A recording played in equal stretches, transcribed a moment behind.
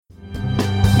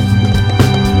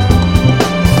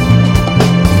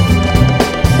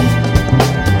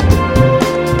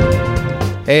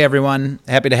Hey everyone,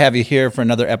 happy to have you here for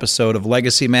another episode of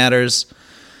Legacy Matters.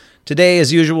 Today,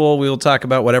 as usual, we will talk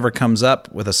about whatever comes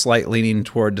up with a slight leaning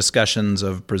toward discussions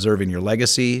of preserving your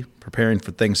legacy, preparing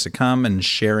for things to come, and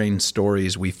sharing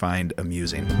stories we find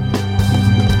amusing.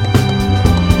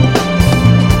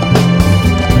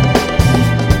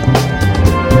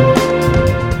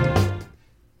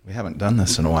 We haven't done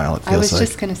this in a while, it feels like. I was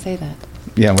just going to say that.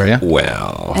 Yeah, were you?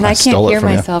 Well, and I can't hear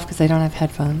myself because I don't have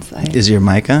headphones. Is your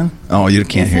mic on? Oh, you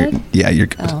can't hear it? Yeah, you're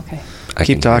good. Oh, okay.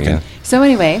 Keep talking. So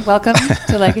anyway, welcome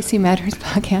to Legacy Matters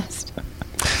podcast.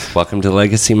 Welcome to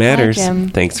Legacy Matters. Hi, Jim.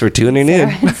 Thanks for tuning in.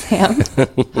 And Sam.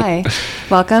 Hi.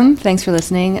 Welcome. Thanks for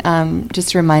listening.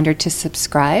 Just a reminder to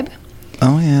subscribe.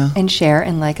 Oh, yeah. And share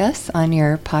and like us on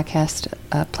your podcast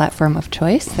platform of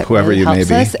choice. That Whoever really you helps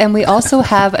may be. us. And we also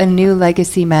have a new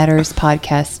Legacy Matters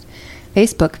podcast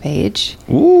Facebook page.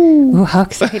 Ooh, how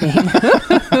exciting.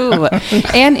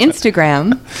 And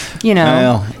Instagram. You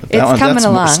know, it's coming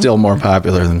along. Still more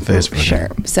popular than Facebook. Sure.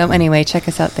 So anyway, check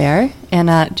us out there.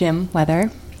 And Jim, weather.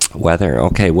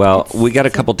 Okay. Well, we got a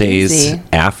couple days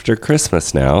after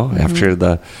Christmas now, after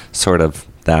the sort of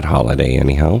that holiday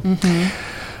anyhow.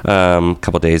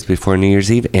 Couple days before New Year's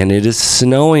Eve, and it is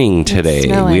snowing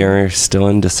today. We are still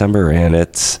in December, and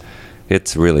it's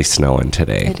really snowing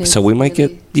today. So we might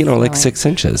get, like 6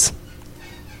 inches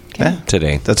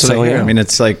today. That's what I hear. I mean,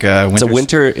 it's like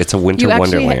winter. It's a winter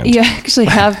wonderland. You actually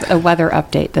have a weather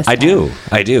update this time.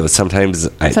 I do. Sometimes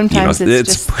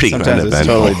it's pretty sometimes it's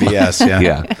totally BS.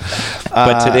 Yeah.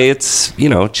 But today it's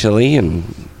chilly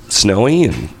and snowy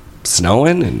and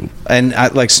snowing and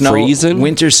like snow, freezing.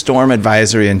 Winter storm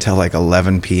advisory until like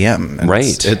 11 p.m. And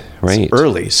right. It's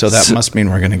early, so that must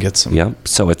mean we're going to get some. Yep.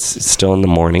 So it's still in the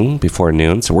morning before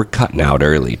noon, so we're cutting out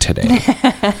early today.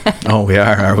 Oh, we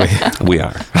are we? We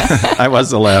are. I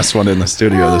was the last one in the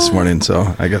studio this morning,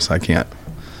 so I guess I can't.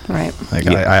 Right.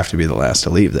 I have to be the last to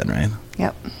leave then, right?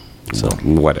 Yep. So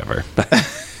whatever.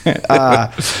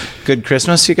 Good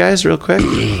Christmas, you guys, real quick.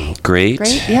 Great.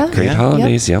 Great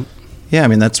holidays. Yep. Yeah, I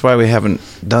mean, that's why we haven't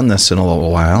done this in a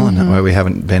little while, and why we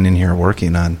haven't been in here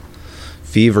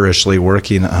feverishly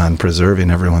working on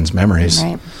preserving everyone's memories.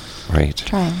 Right.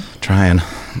 Trying.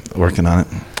 Working on it.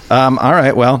 All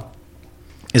right, well,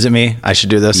 is it me? I should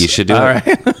do this? You should do it. All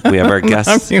right. We have our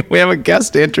guest. We have a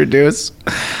guest to introduce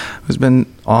who's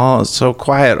been all so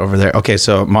quiet over there. Okay,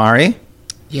 so Mauri,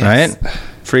 right?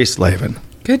 Friestleben.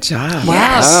 Good job.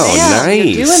 Wow. Oh,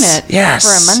 nice. You're doing it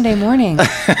Yes. for a Monday morning.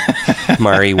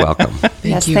 Mauri, welcome.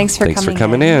 Thanks for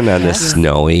coming in on this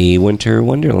snowy winter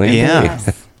wonderland. Yeah.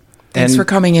 Yes. Thanks for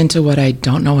coming into what I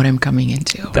don't know what I'm coming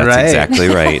into. That's exactly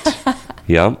right.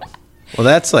 Yep. Well,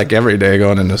 that's like every day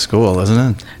going into school,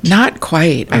 isn't it? Not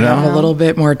quite. I have a little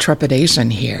bit more trepidation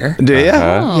here. Do you?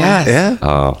 Yes. Yeah.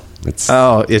 Oh, it's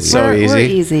so easy. We're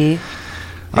easy.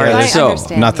 All right, so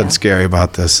nothing scary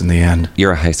about this in the end.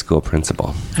 You're a high school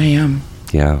principal. I am.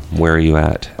 Yeah. Where are you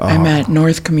at? I'm at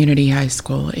North Community High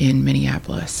School in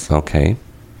Minneapolis. Okay.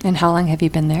 And how long have you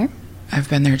been there? I've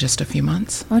been there just a few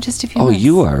months. Oh, just a few months. Oh,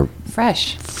 you are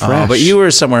fresh. Oh, but you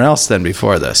were somewhere else then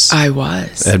before this. I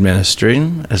was.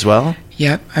 Administering as well?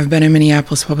 Yep. I've been in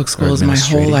Minneapolis Public Schools my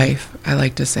whole life, I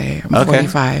like to say. I'm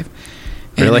 45.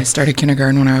 And I started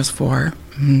kindergarten when I was 4.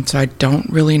 So I don't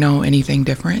really know anything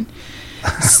different.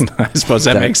 I suppose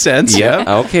that makes sense.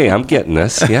 Yeah. Okay, I'm getting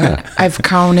this. Yeah. I've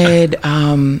counted,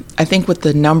 I think with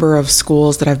the number of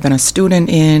schools that I've been a student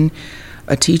in,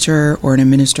 a teacher or an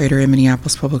administrator in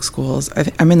Minneapolis Public Schools,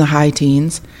 I'm in the high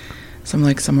teens. So I'm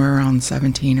like somewhere around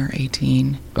 17 or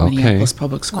 18 Minneapolis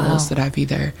Public Schools that I've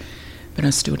either been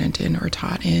a student in or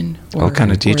taught in. Or, what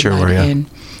kind of teacher were you?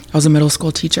 I was a middle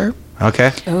school teacher.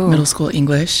 Okay. Ooh. Middle school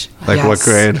English. Like what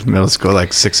grade? Middle school, like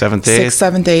 6th, 7th, 8th?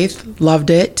 6th, 7th, 8th. Loved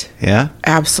it. Yeah?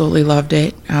 Absolutely loved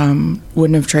it.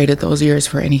 Wouldn't have traded those years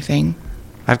for anything.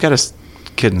 I've got a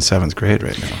kid in 7th grade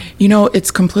right now. It's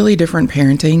completely different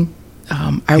parenting.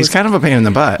 He's kind of a pain in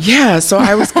the butt. Yeah, so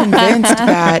I was convinced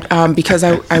that because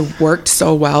I worked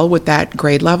so well with that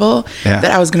grade level,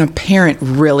 that I was going to parent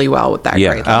really well with that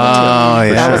grade level, too.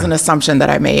 Yeah. That was an assumption that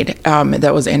I made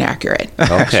that was inaccurate,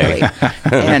 actually.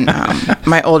 And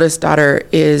my oldest daughter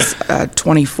is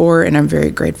 24, and I'm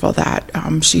very grateful that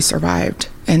she survived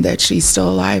and that she's still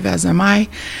alive, as am I,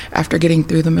 after getting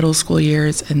through the middle school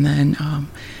years. And then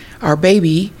our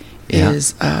baby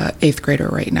is 8th grader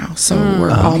right now. So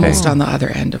we're almost on the other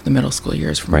end of the middle school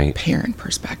years from a parent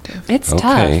perspective. It's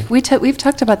tough. We've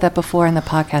talked about that before in the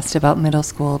podcast about middle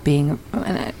school being,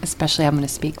 and especially I'm going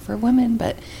to speak for women,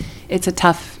 but it's a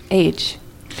tough age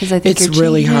because I think it's you're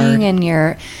really hard, and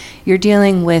you're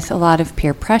dealing with a lot of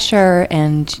peer pressure,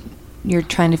 and you're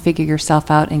trying to figure yourself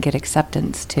out and get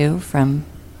acceptance too from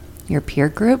your peer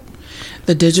group?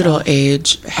 The digital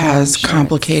age has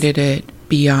complicated it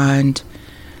beyond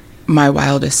my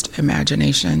wildest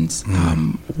imaginations.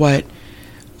 What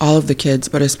all of the kids,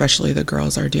 but especially the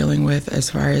girls, are dealing with as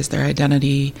far as their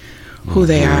identity, who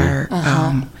they are,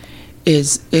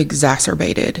 is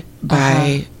exacerbated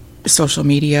by social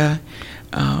media,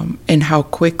 and how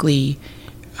quickly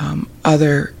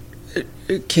other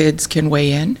kids can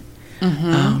weigh in.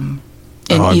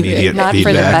 And even not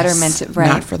for the betterment, right?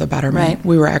 Not for the betterment. Right.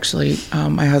 We were actually,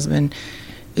 my husband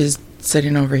is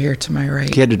sitting over here to my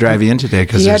right. He had to drive you in today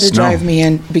because there's snow. He had to drive me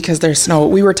in because there's snow.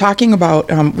 We were talking about,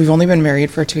 we've only been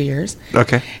married for 2 years.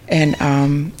 Okay. And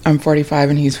I'm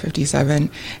 45 and he's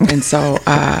 57. And so...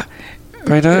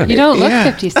 right on. You don't look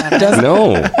 57.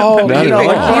 No. Oh, not at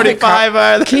all. 45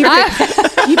 are Keep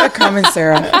it coming,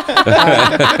 Sarah.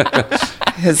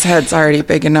 His head's already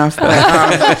big enough.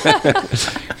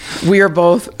 But we are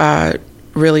both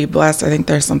really blessed. I think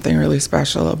there's something really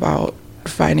special about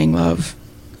finding love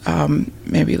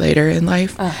maybe later in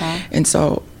life. And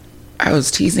so I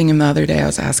was teasing him the other day. I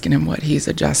was asking him what he's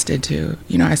adjusted to.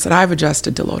 You know, I said, I've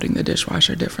adjusted to loading the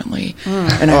dishwasher differently.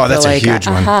 And I feel that's like a huge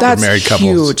one for That's married couples.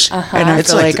 huge. And I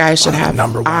feel like I should have.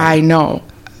 number one. I know.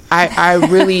 I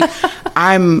really,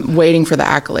 I'm waiting for the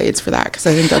accolades for that because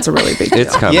I think that's a really big deal.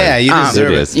 It's coming. Yeah, you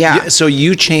deserve it. Yeah. So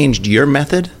you changed your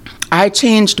method? I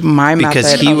changed my Because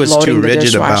method he of was loading too the rigid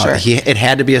dishwasher. about it. It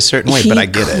had to be a certain way, but I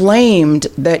get He it. claimed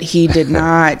that he did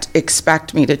not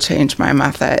expect me to change my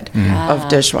method of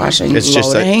dishwashing, It's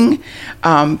just loading,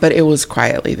 but it was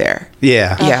quietly there.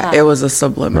 Yeah. Yeah, it was a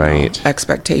subliminal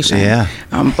expectation. Yeah.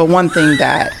 But one thing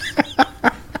that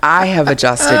I have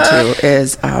adjusted to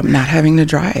is not having to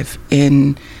drive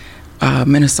in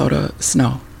Minnesota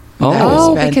snow.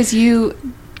 Because you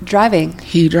driving.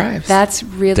 He drives. That's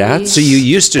really... So you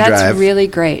used to drive. That's really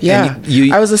great. Yeah.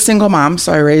 I was a single mom,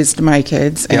 so I raised my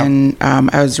kids, and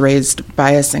I was raised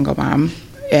by a single mom.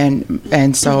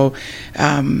 And so,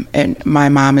 and my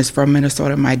mom is from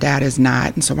Minnesota, my dad is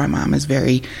not, and so my mom is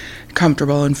very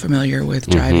comfortable and familiar with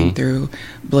driving through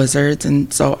blizzards,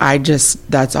 and so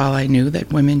that's all I knew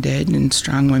that women did, and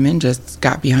strong women just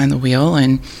got behind the wheel,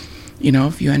 and, you know,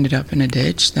 if you ended up in a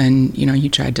ditch, then, you know, you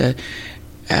tried to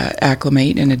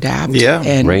acclimate and adapt. Yeah,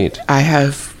 and right. I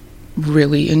have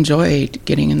really enjoyed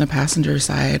getting in the passenger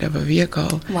side of a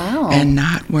vehicle. Wow. And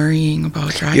not worrying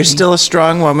about driving. You're still a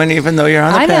strong woman, even though you're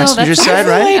on the I know, passenger that's- side, I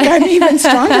right? feel like I'm even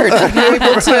stronger to be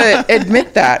able to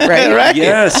admit that, right? Right.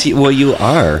 Yes, well, you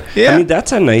are. Yeah. I mean,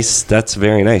 that's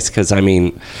very nice because, I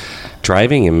mean,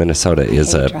 driving in Minnesota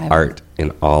is an driving. art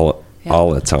in all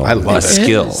its own. I love it.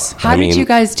 skill. How did you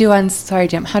guys do on... Sorry,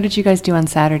 Jim. How did you guys do on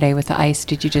Saturday with the ice?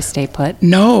 Did you just stay put?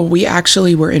 No, we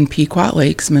actually were in Pequot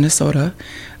Lakes, Minnesota.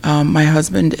 My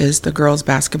husband is the girls'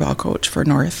 basketball coach for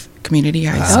North Community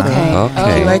High School.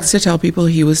 Okay. He likes to tell people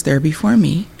he was there before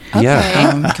me.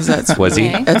 Yeah. Because that's Was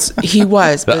he? He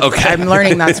was, but I'm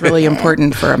learning that's really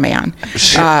important for a man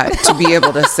to be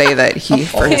able to say that he,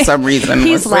 for some reason,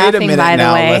 He's was. laughing, Wait a minute by the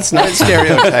now. way. Let's not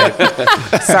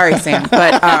stereotype. Sorry, Sam,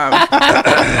 but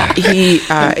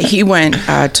he went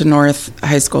to North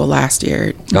High School last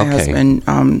year. My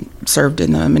husband served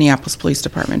in the Minneapolis Police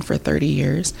Department for 30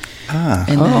 years,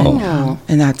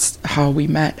 and that's how we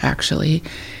met, actually.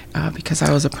 Because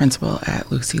I was a principal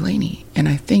at Lucy Laney, and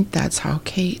I think that's how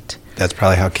Kate. That's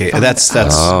probably how Kate.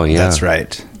 That's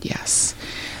right. Yes.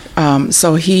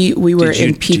 So we were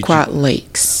in Pequot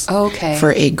Lakes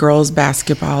for a girls'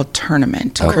 basketball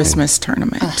tournament, Christmas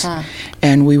tournament.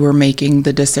 And we were making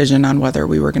the decision on whether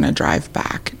we were going to drive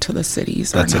back to the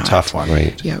cities or not. That's a tough one.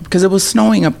 Right. Yeah, because it was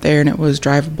snowing up there and it was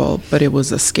drivable, but it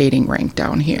was a skating rink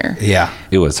down here. Yeah.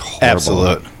 It was horrible.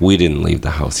 Absolute. We didn't leave the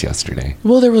house yesterday.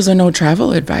 Well, there was a no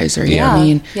travel advisory. Yeah. I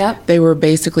mean, Yep. they were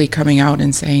basically coming out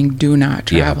and saying, do not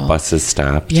travel. Yeah, buses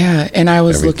stopped. Yeah, and I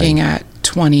was Everything. looking at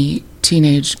 20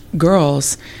 teenage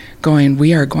girls going,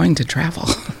 we are going to travel.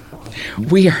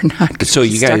 We are not going So to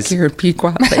you be stuck guys- here in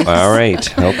Pequot Lakes. All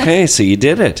right. Okay, so you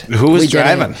did it. Who was We did it.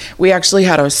 driving? We actually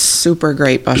had a super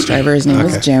great bus driver. His name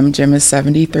was Jim. Jim is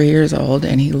 73 years old,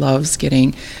 and he loves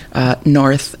getting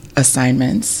north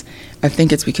assignments. I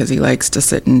think it's because he likes to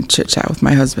sit and chit-chat with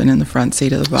my husband in the front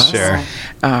seat of the bus. Sure.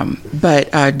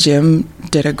 But Jim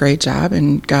did a great job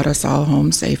and got us all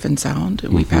home safe and sound.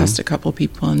 We passed a couple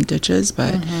people in ditches,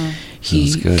 but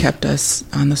he That's good. kept us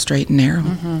on the straight and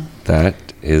narrow. That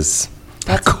is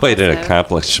quite an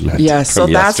accomplishment. Yeah, so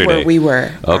from that's yesterday. where we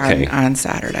were Okay. on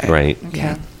Saturday. Right.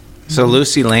 Yeah. So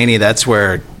Lucy Laney, that's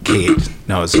where Kate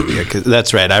knows. Yeah, 'cause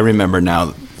that's right. I remember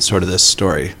now sort of this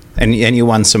story. And you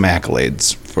won some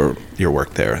accolades for your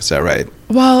work there. Is that right?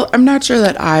 Well, I'm not sure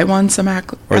that I won some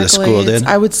accolades. Or the school did?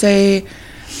 I would say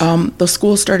The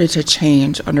school started to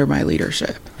change under my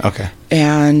leadership. Okay.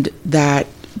 And that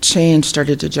change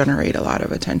started to generate a lot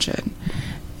of attention.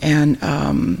 And,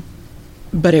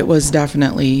 but it was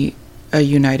definitely a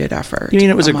united effort. You mean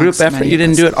it was a group effort? You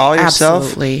didn't do it all yourself?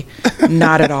 Absolutely.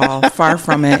 Not at all. Far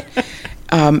from it.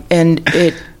 And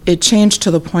it changed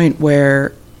to the point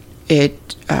where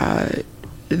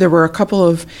there were a couple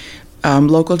of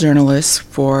local journalists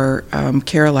for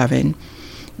Care 11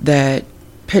 that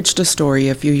pitched a story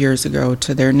a few years ago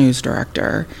to their news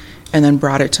director and then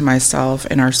brought it to myself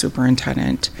and our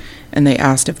superintendent, and they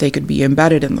asked if they could be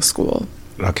embedded in the school.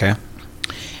 Okay.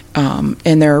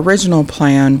 And their original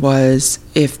plan was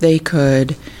if they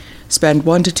could spend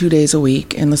 1 to 2 days a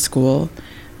week in the school,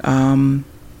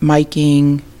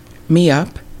 miking me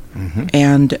up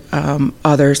and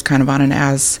others kind of on an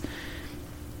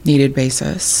as-needed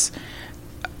basis,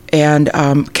 and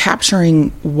capturing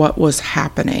what was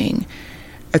happening.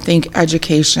 I think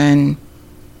education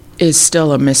is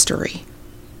still a mystery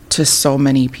to so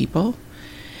many people,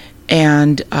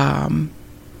 and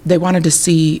they wanted to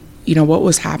see, what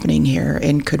was happening here,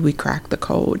 and could we crack the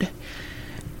code?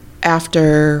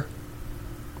 After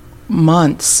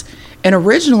months, and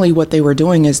originally what they were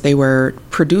doing is they were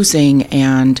producing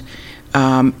and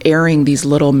airing these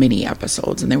little mini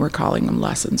episodes, and they were calling them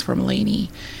Lessons from Laney,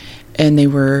 and they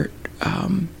were,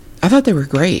 I thought they were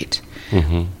great.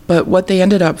 But what they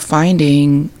ended up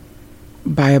finding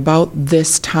by about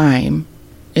this time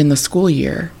in the school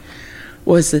year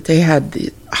was that they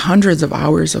had hundreds of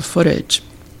hours of footage,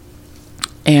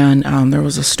 and there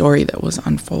was a story that was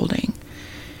unfolding.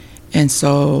 And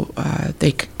so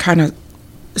they kind of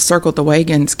circled the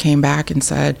wagons, came back and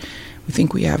said, we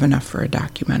think we have enough for a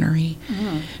documentary.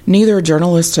 Neither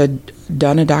journalist had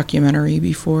done a documentary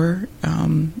before,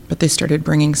 but they started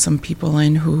bringing some people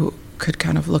in who could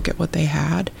kind of look at what they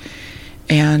had,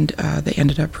 and they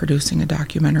ended up producing a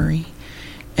documentary,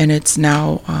 and it's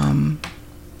now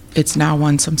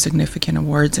won some significant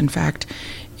awards. In fact,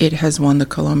 it has won the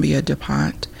Columbia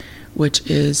DuPont, which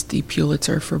is the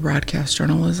Pulitzer for broadcast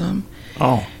journalism.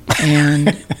 Oh.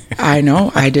 And I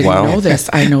know, I didn't know this.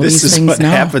 I know this these is things what now.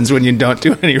 happens when you don't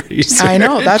do any research. I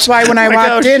know. That's why when I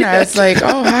walked in, I was like,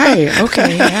 oh, hi.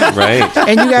 Okay, yeah. Right.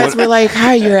 And you guys were like,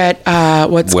 hi, you're at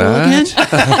what school again?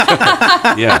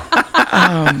 Yeah.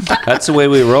 That's the way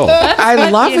we roll. I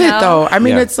love it, though. I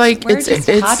mean, Yeah. it's like, We're it's just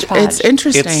hodgepodge. it's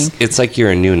interesting. It's like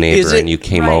you're a new neighbor Is it? and you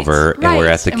came Right, over and we're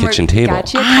right. at the And kitchen we're- table.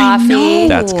 Got you a I coffee. know.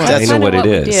 That's kind kinda of what it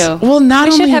we is. do. Well, not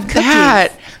We should only have cookies.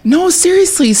 that. No,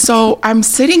 seriously. So I'm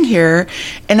sitting here,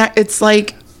 and it's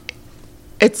like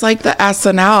the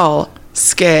SNL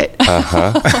skit.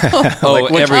 Oh,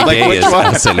 every day is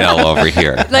SNL over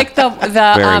here. Like the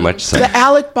Very much so. The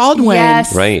Alec Baldwin.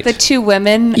 Yes, Right. the two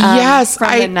women. Yes, from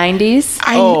the '90s.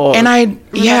 And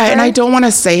I don't want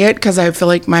to say it because I feel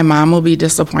like my mom will be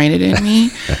disappointed in me. You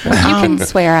can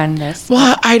swear on this.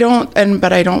 Well, I don't,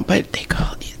 but they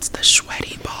call it's the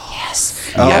sweaty balls.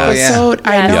 Yes. Oh, Episode.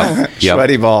 yeah. I know. Yep. Yep.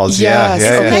 Sweaty balls. Yes. Yeah.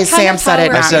 Okay, That's kind Sam of said how it.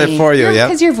 we're- I Not said it me. for you. Yeah.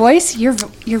 Because your voice, you're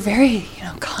very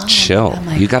calm. Chill. I'm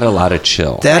like, You got a lot of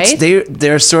chill. That's Right?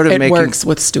 they're sort of It making works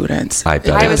with students. I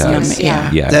bet I it was does. gonna-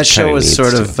 yeah. Yeah, that it show kinda was needs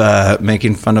sort to. of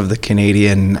making fun of the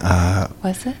Canadian.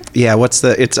 Was it? Yeah,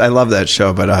 I love that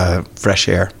show, but Fresh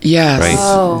Air Yes. Right.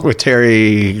 Oh. with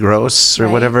Terry Gross or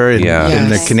Right. whatever, in Yeah.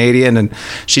 the Yes. Canadian, and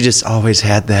she just always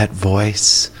had that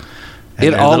voice. And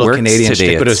It that all little works Canadian today.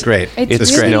 shtick, but it was great. It's It was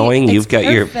really- great. Knowing It's you've got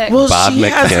your perfect. Well, Bob she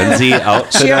has- McKenzie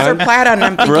outfit She has her on. plaid on.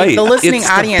 I'm thinking Right. the listening It's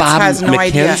the audience Bob has no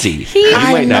idea. McKenzie. You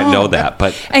I might not know. know that,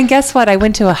 but And guess what? I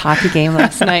went to a hockey game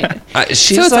last night.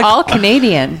 she's So it's like, all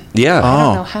Canadian. yeah, I Oh.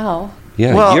 don't know how.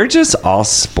 yeah. Well- You're just all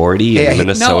sporty and Yeah,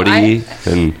 Minnesota-y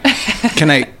and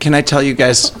Can I tell you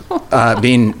guys,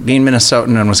 being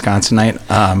Minnesotan and Wisconsinite,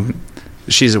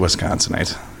 she's a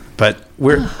Wisconsinite, but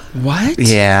we're What?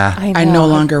 yeah. I no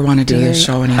longer want to do this Dude.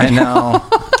 show anymore. I know.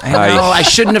 I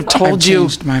shouldn't have told I've you.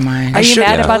 changed my mind. Are you should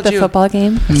mad have about told the you. football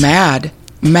game? Mad.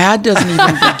 Mad doesn't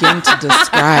even begin to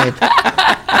describe.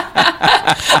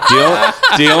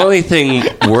 the only thing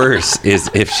worse is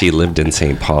if she lived in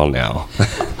St. Paul now.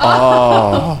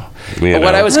 You But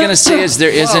what know? I was going to say is there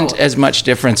isn't as much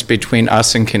difference between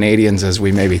us and Canadians as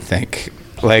we maybe think.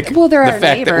 Like, Well, there the are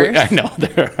fact that neighbors. I know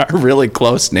there are really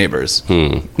close neighbors.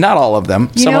 Not all of them.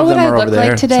 You Some know of what them I are look over there.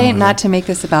 like some today? of Not them- to make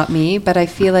this about me, but I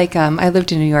feel like I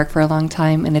lived in New York for a long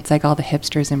time, and it's like all the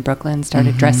hipsters in Brooklyn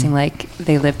started dressing like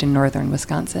they lived in northern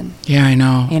Wisconsin. Yeah, I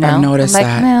know. You know, I've noticed I'm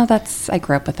like, that. no, I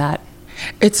grew up with that.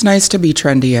 It's nice to be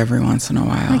trendy every once in a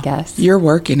while. I guess. You're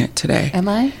working it today. Am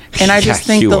I? And I just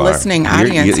think the listening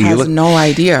audience has no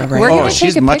idea, right? We're Oh, gonna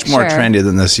she's take a much more picture. trendy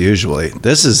than this usually.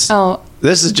 This is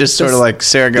just sort of like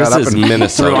Sarah got up is and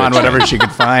Minnesota threw on whatever she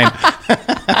could find.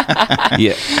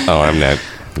 Yeah. Oh, I'm not.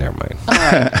 Never mind. All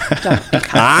right.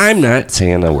 Don't. I'm not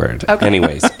saying a word. Okay.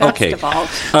 Anyways, okay.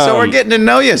 So we're getting to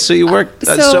know you. So you work.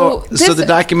 So the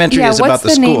documentary is about the what's the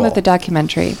school. name of the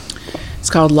documentary? It's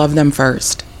called Love Them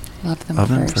First. Love Them Love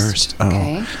Them First. First. Oh.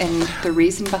 Okay. And the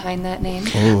reason behind that name?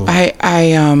 Ooh.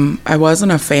 I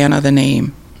wasn't a fan of the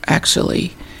name,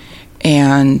 actually.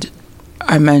 And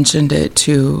I mentioned it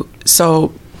to...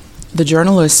 So the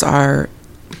journalists are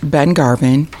Ben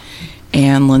Garvin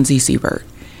and Lindsay Siebert.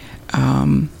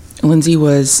 Lindsay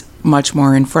was much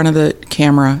more in front of the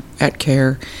camera at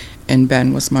CARE, and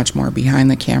Ben was much more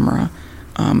behind the camera.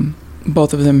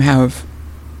 Both of them have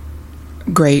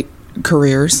great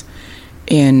careers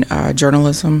in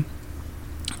journalism.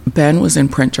 Ben was in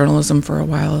print journalism for a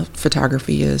while.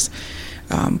 Photography is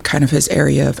kind of his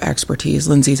area of expertise.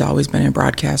 Lindsay's always been in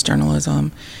broadcast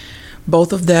journalism.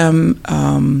 Both of them,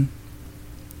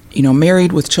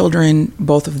 married with children.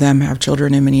 Both of them have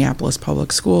children in Minneapolis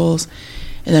public schools.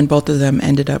 And then both of them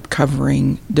ended up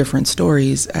covering different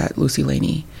stories at Lucy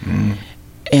Laney. Mm.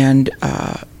 And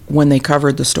when they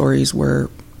covered the stories,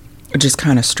 were just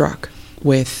kind of struck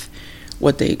with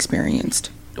what they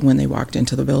experienced when they walked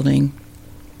into the building.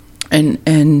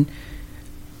 And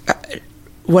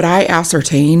what I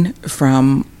ascertain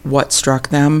from what struck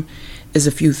them is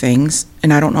a few things.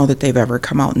 And I don't know that they've ever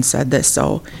come out and said this.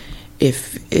 So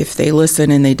if they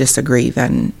listen and they disagree,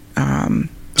 then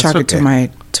chalk it to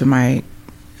my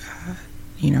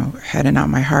head and not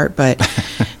my heart. But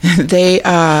they,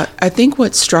 I think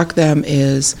what struck them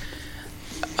is,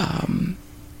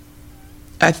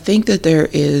 I think that there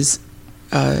is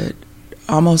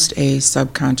almost a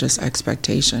subconscious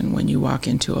expectation when you walk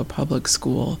into a public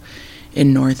school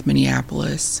in North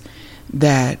Minneapolis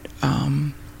that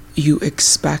you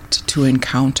expect to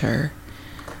encounter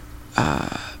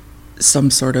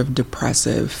some sort of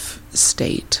depressive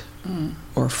state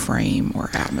or frame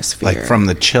or atmosphere. Like from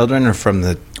the children or from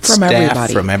the staff?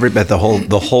 Everybody. From everybody,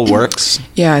 the whole works?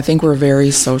 Yeah, I think we're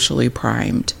very socially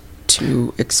primed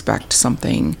to expect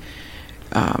something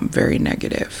very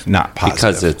negative. Not positive.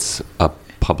 Because it's a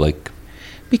public...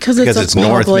 Because it's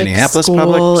North public Minneapolis school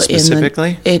public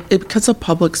specifically? Because a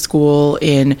public school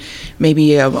in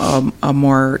maybe a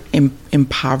more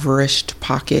impoverished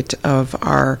pocket of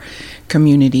our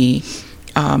community.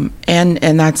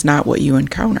 And that's not what you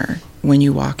encounter when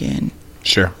you walk in.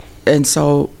 Sure. And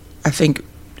so I think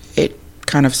it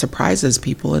kind of surprises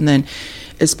people. And then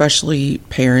especially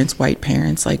parents, white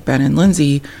parents like Ben and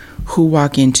Lindsay, who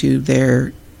walk into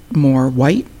their more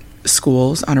white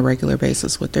schools on a regular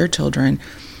basis with their children.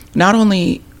 Not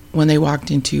only when they walked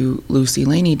into Lucy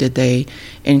Laney did they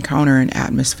encounter an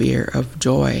atmosphere of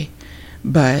joy,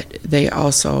 but they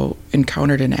also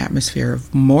encountered an atmosphere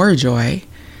of more joy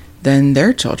than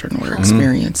their children were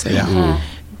experiencing,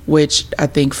 which I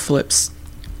think flips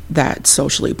that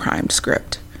socially primed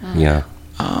script. Yeah.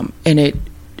 And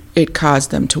it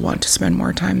caused them to want to spend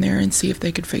more time there and see if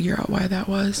they could figure out why that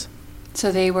was. So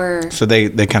they were... So they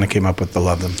kind of came up with the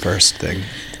Love Them First thing,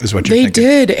 is what you're thinking?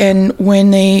 They did, and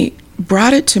when they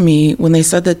brought it to me, when they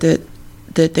said that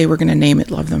they were going to name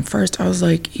it Love Them First, I was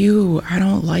like, ew, I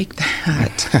don't like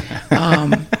that.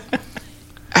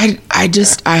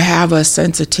 I have a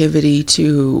sensitivity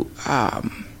to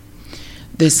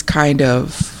this kind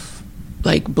of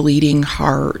like bleeding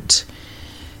heart,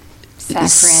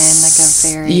 saccharine, like a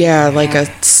very like a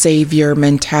savior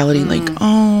mentality, like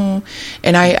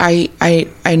and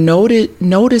I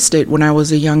noticed it when I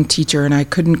was a young teacher, and I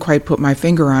couldn't quite put my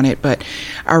finger on it, but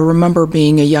I remember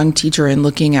being a young teacher and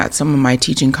looking at some of my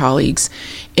teaching colleagues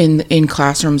in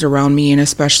classrooms around me, and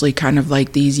especially kind of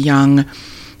like these young,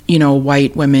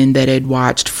 white women that had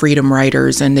watched freedom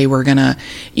writers, and they were gonna,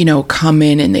 come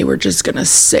in and they were just gonna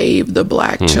save the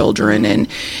black children,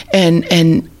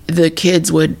 and the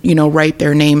kids would, write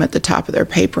their name at the top of their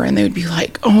paper, and they would be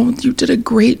like, "Oh, you did a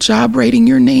great job writing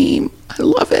your name. I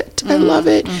love it. I love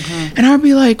it." Mm-hmm. And I'd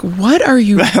be like, "What are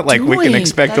you like doing?" We can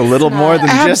expect a little more than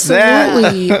just that.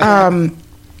 Absolutely.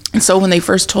 So when they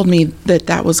first told me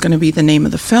that was going to be the name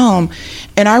of the film,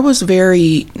 and I was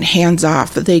very hands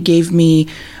off, they gave me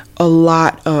a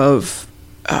lot of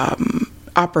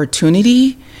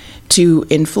opportunity to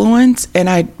influence, and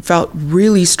I felt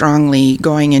really strongly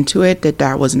going into it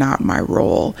that was not my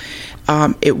role.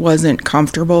 It wasn't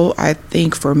comfortable, I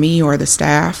think, for me or the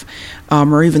staff,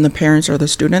 or even the parents or the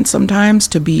students sometimes,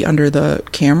 to be under the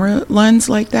camera lens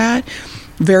like that.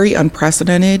 very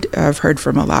unprecedented. I've heard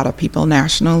from a lot of people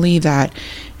nationally that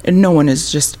no one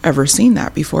has just ever seen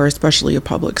that before, especially a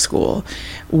public school,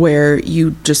 where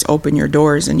you just open your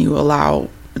doors and you allow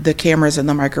the cameras and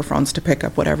the microphones to pick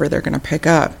up whatever they're going to pick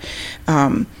up.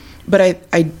 But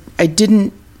I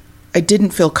didn't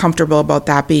feel comfortable about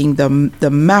that being the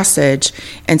message,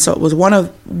 and so it was one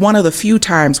of the few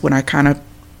times when I kind of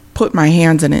put my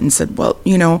hands in it and said, well,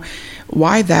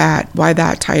 why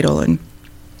that title? And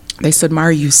they said,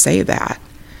 Mauri, you say that.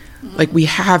 Like, we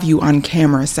have you on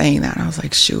camera saying that. And I was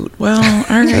like, shoot, well,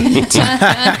 all right.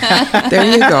 There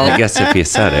you go. I guess if you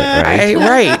said it, right?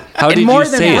 Right. How did you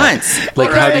say it?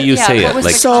 Like, how do you say it?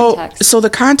 Like, so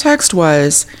the context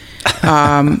was,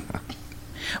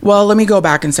 well, let me go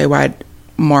back and say why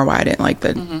I didn't like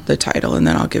the title, and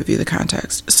then I'll give you the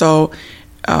context. So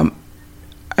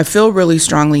I feel really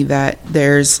strongly that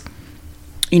there's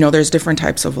different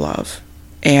types of love.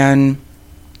 And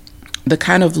the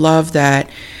kind of love that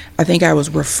I think I was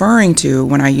referring to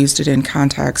when I used it in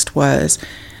context was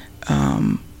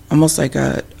almost like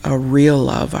a real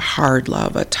love, a hard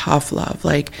love, a tough love.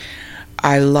 Like,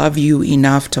 I love you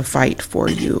enough to fight for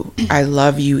you. I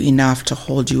love you enough to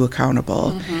hold you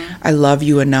accountable. I love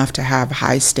you enough to have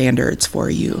high standards for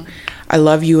you. I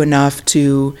love you enough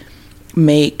to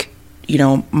make,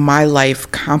 my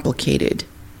life complicated,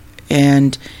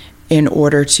 and in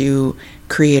order to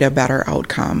create a better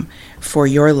outcome for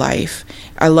your life.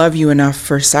 I love you enough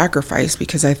for sacrifice,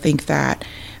 because I think that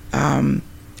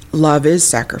love is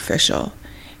sacrificial.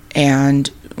 And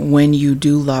when you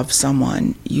do love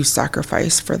someone, you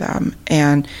sacrifice for them.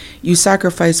 And you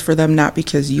sacrifice for them not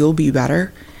because you'll be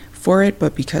better for it,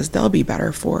 but because they'll be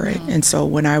better for it. And so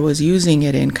when I was using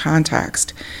it in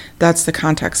context, that's the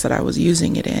context that I was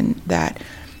using it in, that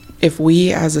if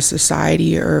we as a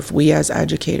society, or if we as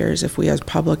educators, if we as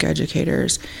public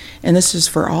educators, and this is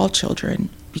for all children,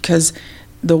 because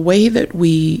the way that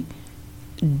we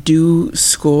do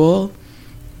school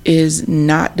is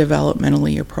not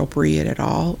developmentally appropriate at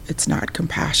all. It's not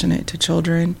compassionate to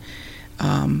children.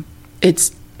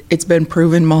 It's been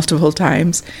proven multiple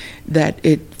times that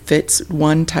it fits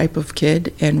one type of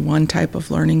kid and one type of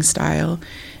learning style,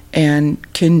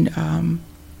 and can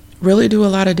really do a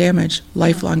lot of damage,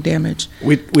 lifelong damage.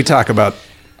 We talk about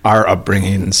our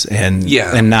upbringings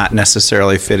and not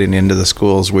necessarily fitting into the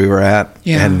schools we were at.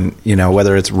 Yeah. And,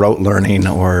 whether it's rote learning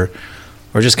or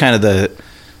just kind of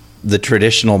the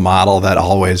traditional model that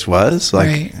always was. Like,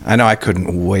 right. I know I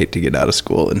couldn't wait to get out of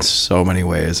school in so many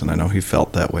ways, and I know he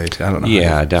felt that way too. I don't know.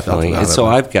 Yeah, definitely. And so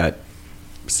I've got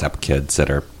stepkids that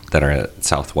are at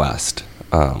Southwest.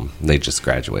 They just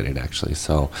graduated, actually.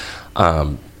 So,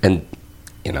 and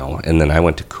then I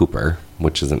went to Cooper,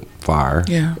 which isn't far.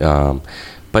 Yeah.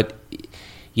 But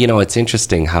it's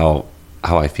interesting how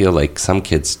I feel like some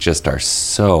kids just are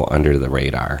so under the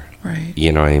radar. Right.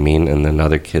 You know what I mean? And then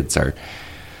other kids are,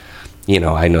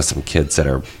 I know some kids that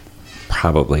are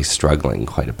probably struggling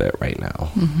quite a bit right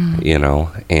now.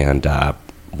 And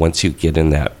once you get in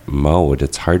that mode,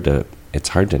 it's hard to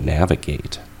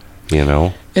navigate.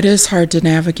 It is hard to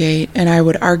navigate, and I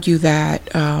would argue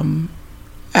that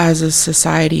as a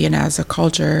society and as a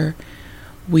culture,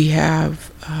 we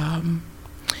have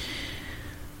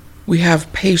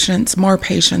patience, more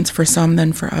patience for some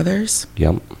than for others.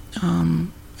 Yep.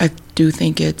 I do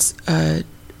think it's a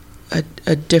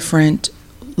different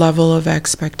level of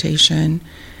expectation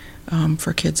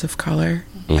for kids of color.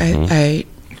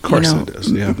 Of course it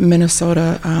is. Yeah.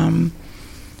 Minnesota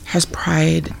has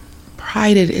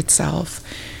prided itself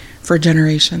for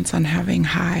generations on having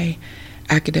high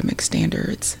academic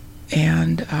standards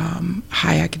and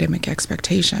high academic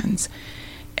expectations.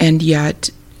 And yet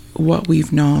what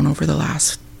we've known over the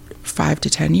last 5 to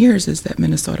 10 years is that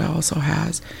Minnesota also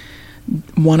has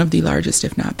one of the largest,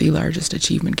 if not the largest,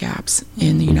 achievement gaps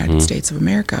in the United States of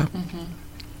America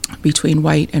between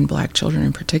white and black children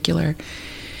in particular.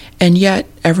 And yet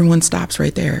everyone stops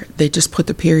right there. They just put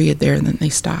the period there and then they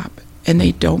stop, and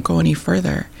they don't go any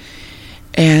further.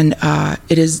 And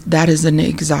that is an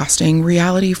exhausting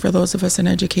reality for those of us in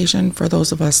education, for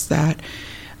those of us that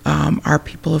are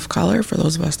people of color, for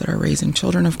those of us that are raising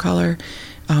children of color,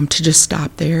 to just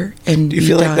stop there and do you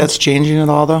feel like that's changing at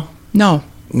all, though? No.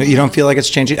 You don't feel like it's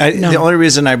changing? No. The only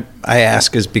reason I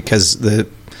ask is because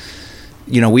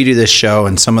we do this show,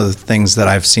 and some of the things that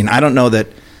I've seen, I don't know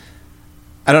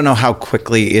how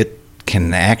quickly it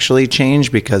can actually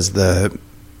change, because the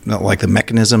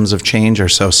mechanisms of change are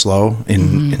so slow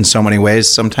in so many ways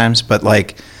sometimes. But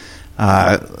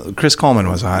Chris Coleman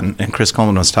was on, and Chris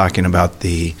Coleman was talking about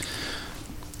the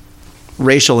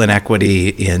racial inequity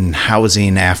in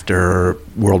housing after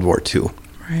World War II.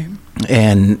 Right.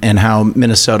 And how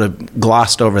Minnesota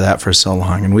glossed over that for so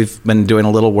long. And we've been doing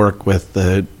a little work with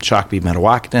the Shakopee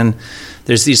Metawakan.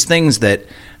 There's these things that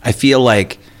I feel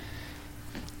like,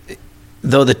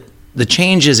 though the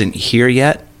change isn't here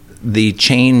yet, the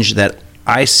change that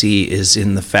I see is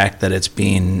in the fact that it's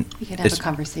being... We can have a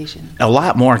conversation. A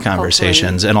lot more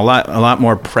conversations, hopefully. And a lot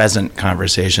more present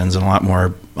conversations, and a lot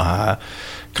more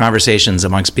conversations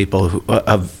amongst people who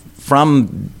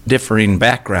from differing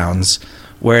backgrounds,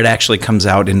 where it actually comes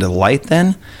out into light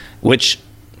then, which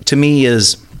to me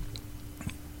is,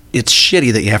 it's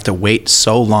shitty that you have to wait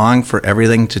so long for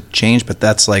everything to change, but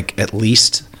that's like, at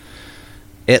least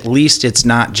it's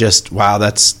not just, wow,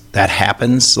 that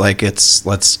happens. Like, it's,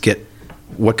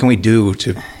 what can we do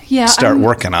to start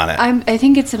working on it? I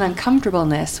think it's an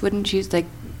uncomfortableness. Wouldn't you, like,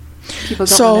 people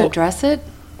don't want to address it?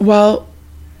 Well,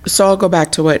 so I'll go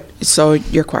back to so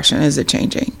your question, is it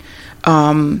changing?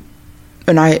 And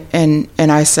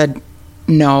I said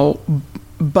no,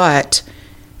 but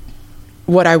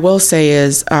what I will say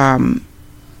is,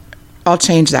 I'll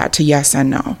change that to yes and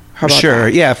no. How about sure.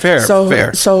 that? Yeah. Fair.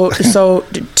 Fair. So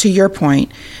to your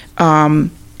point,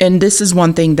 and this is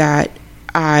one thing that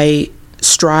I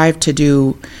strive to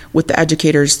do with the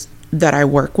educators that I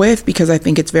work with, because I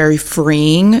think it's very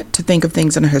freeing to think of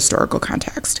things in a historical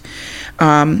context.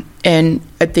 And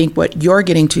I think what you're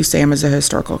getting to, Sam, is a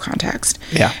historical context.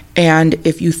 Yeah. And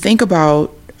if you think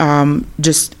about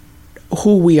just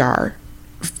who we are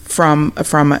from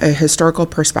a historical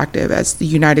perspective as the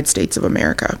United States of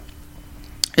America,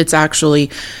 it's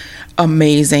actually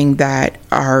amazing that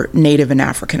our Native and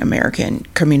African American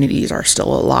communities are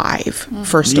still alive,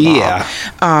 first of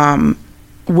all,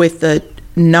 with the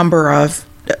number of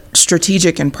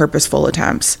strategic and purposeful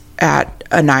attempts at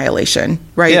annihilation,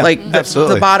 right? Yeah, like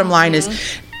absolutely. The bottom line is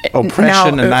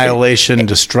oppression, annihilation,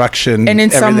 destruction. And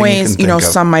in some ways, you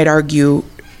some might argue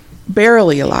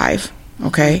barely alive,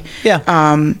 okay?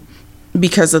 Yeah.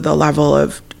 Because of the level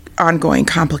of ongoing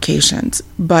complications.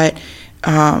 But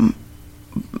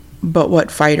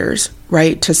what fighters,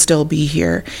 right, to still be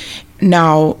here.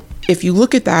 Now, if you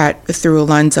look at that through a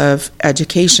lens of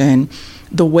education,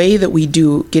 the way that we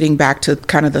do, getting back to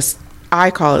kind of this, I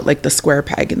call it like the square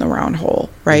peg in the round hole,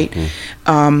 right?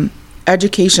 Mm-hmm.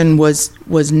 Education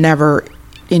was never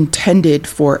intended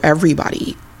for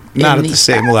everybody. Not at the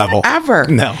same level. Ever.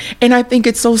 No. And I think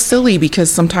it's so silly, because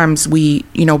sometimes we,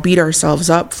 beat ourselves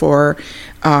up for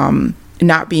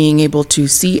not being able to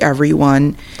see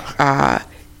everyone,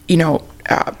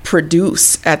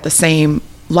 produce at the same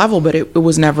level, but it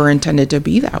was never intended to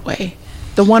be that way.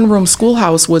 The one-room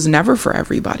schoolhouse was never for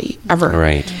everybody, ever.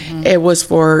 Right. Mm-hmm. It was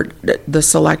for the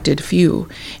selected few.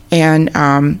 And,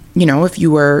 if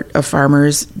you were a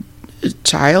farmer's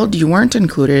child, you weren't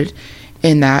included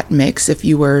in that mix. If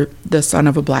you were the son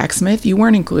of a blacksmith, you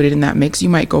weren't included in that mix. You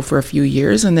might go for a few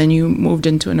years, and then you moved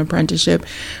into an apprenticeship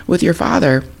with your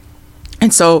father.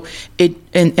 And so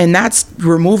and that's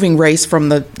removing race from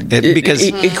the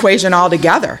equation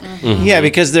altogether. Mm-hmm. Yeah,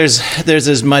 because there's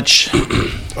as much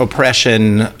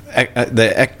oppression.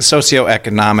 The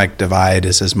socioeconomic divide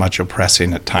is as much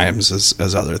oppressing at times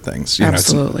as other things.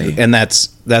 Absolutely. And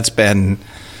that's been,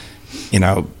 you're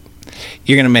going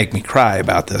to make me cry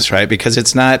about this, right? Because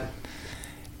it's not.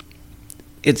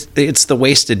 It's the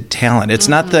wasted talent. It's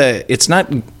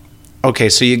not. Okay,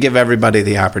 so you give everybody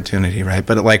the opportunity, right?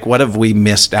 But what have we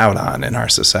missed out on in our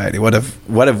society? What has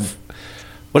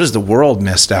the world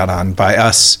missed out on by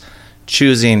us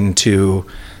choosing to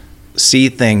see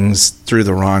things through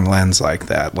the wrong lens like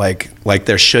that? Like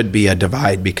there should be a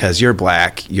divide because you're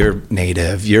black, you're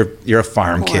native, you're a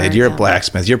farm kid, you're a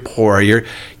blacksmith, you're poor, we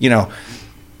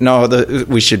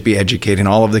should be educating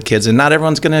all of the kids, and not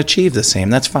everyone's going to achieve the same.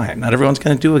 That's fine. Not everyone's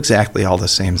going to do exactly all the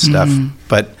same stuff,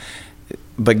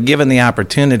 But given the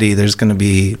opportunity, there's going to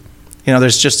be,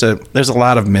 there's a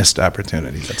lot of missed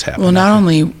opportunity that's happening. Well, not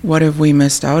only what have we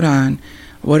missed out on,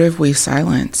 what have we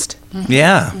silenced? Mm-hmm.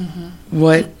 Yeah. Mm-hmm.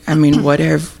 What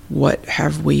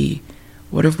have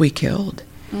we killed?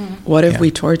 Mm-hmm. What have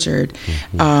we tortured?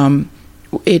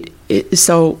 Mm-hmm.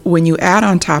 So when you add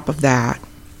on top of that,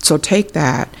 so take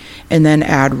that and then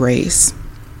add race,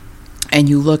 and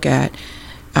you look at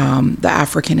the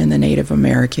African and the Native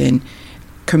American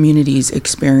communities'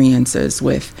 experiences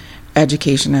with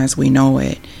education as we know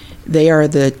it, they are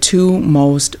the two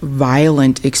most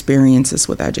violent experiences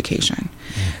with education.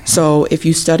 Mm-hmm. So if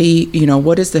you study,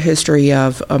 what is the history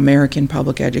of American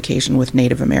public education with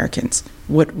Native Americans?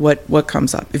 What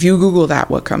comes up? If you Google that,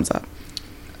 what comes up?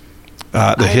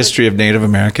 The history of Native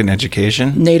American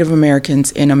education? Native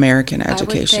Americans in American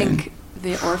education. I would think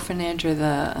the orphanage or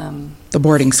the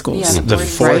boarding schools. Yeah, the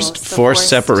forced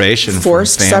separation from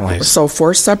families.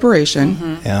 Forced separation.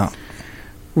 Mm-hmm. Yeah.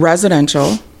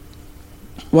 Residential.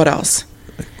 What else?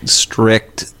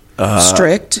 Strict.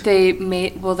 They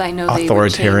made. Well, I know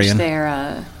authoritarian. They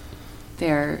would change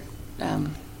their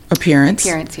appearance.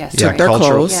 Yes. Took their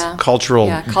clothes. Cultural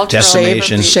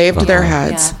decimation. Shaved their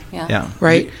heads. Yeah.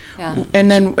 Right. Yeah.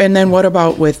 And then what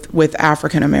about with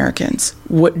African Americans?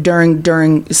 What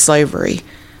during slavery?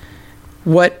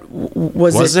 What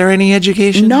was there any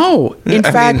education? No. In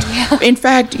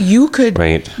fact, you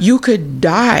could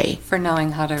die for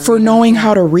knowing how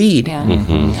to read. Yeah.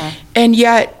 Mm-hmm. Yeah. And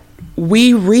yet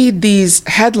we read these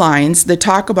headlines that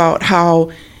talk about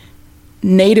how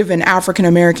Native and African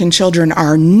American children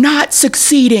are not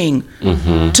succeeding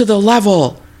to the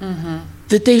level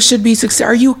that they should be succeeding.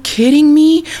 Are you kidding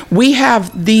me? We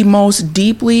have the most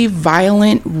deeply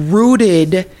violent,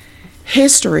 rooted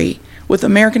history with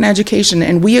American education,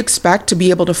 and we expect to be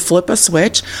able to flip a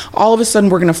switch. All of a sudden,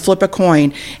 we're going to flip a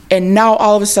coin, and now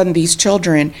all of a sudden, these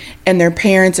children and their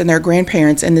parents and their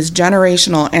grandparents and this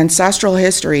generational ancestral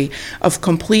history of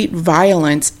complete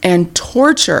violence and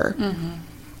torture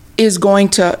is going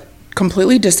to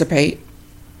completely dissipate,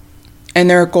 and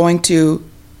they're going to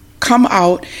come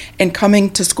out and coming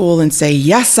to school and say,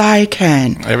 yes, I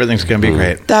can. Everything's going to be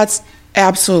great. That's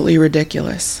absolutely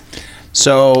ridiculous.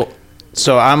 So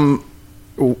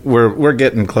we're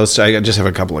getting close to, I just have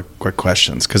a couple of quick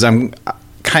questions because I'm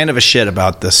kind of a shit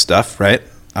about this stuff, right?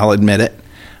 I'll admit it.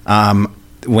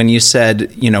 When you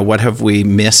said, what have we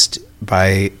missed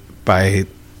by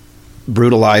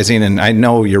brutalizing, and I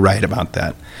know you're right about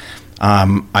that.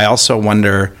 I also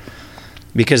wonder,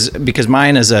 because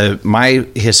my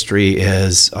history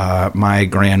is my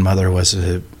grandmother was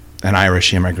an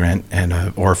Irish immigrant and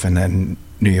an orphan in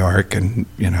New York, and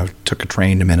took a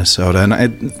train to Minnesota,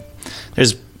 and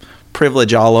there's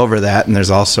privilege all over that, and there's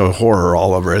also horror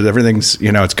all over it. Everything's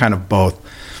it's kind of both.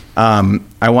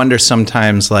 I wonder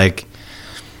sometimes, like,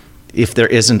 if there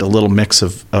isn't a little mix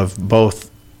of both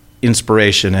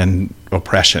inspiration and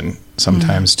oppression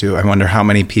sometimes too. I wonder how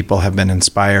many people have been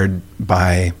inspired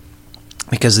by,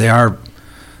 because they are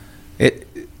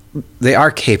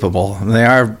capable, and they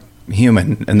are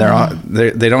human, and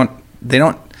they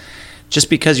don't just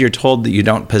because you're told that you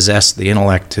don't possess the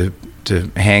intellect to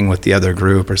hang with the other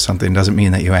group or something doesn't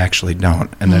mean that you actually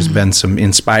don't. And there's been some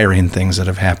inspiring things that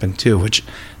have happened too, which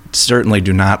certainly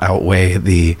do not outweigh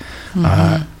the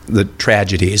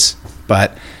tragedies,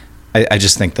 but I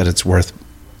just think that it's worth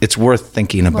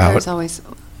thinking about. Well, there's always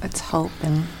hope,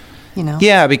 and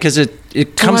Yeah, because it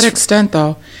comes. To what extent,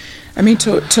 though? I mean,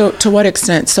 to what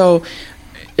extent? So,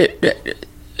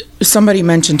 somebody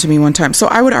mentioned to me one time. So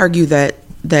I would argue that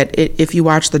if you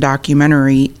watch the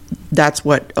documentary, that's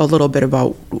what a little bit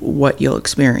about what you'll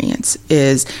experience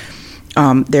is.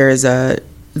 There is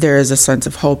a sense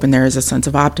of hope, and there is a sense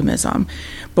of optimism.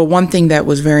 But one thing that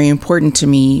was very important to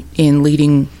me in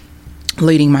leading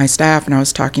my staff, and I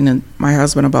was talking to my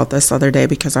husband about this the other day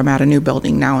because I'm at a new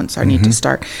building now, and so I need to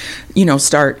start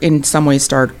in some ways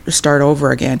start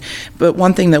over again. But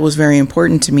one thing that was very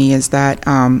important to me is that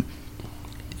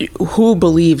who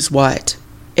believes what,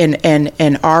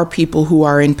 and are people who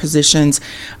are in positions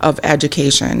of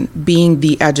education, being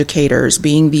the educators,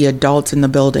 being the adults in the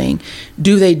building,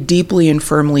 do they deeply and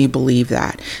firmly believe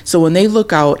that? So when they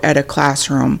look out at a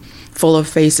classroom full of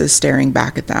faces staring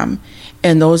back at them,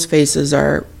 and those faces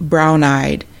are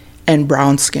brown-eyed and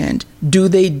brown-skinned, do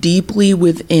they deeply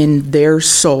within their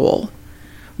soul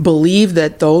believe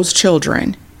that those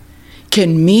children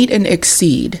can meet and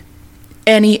exceed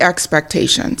any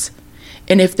expectations?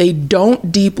 And if they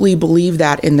don't deeply believe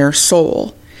that in their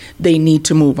soul, they need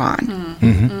to move on.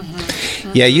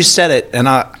 Yeah, you said it, and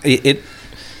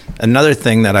another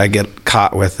thing that I get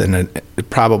caught with, and it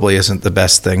probably isn't the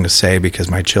best thing to say because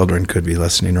my children could be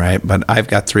listening, right? But I've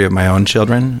got 3 of my own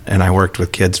children, and I worked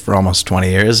with kids for almost 20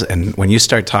 years. And when you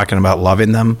start talking about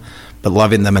loving them, but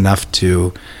loving them enough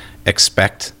to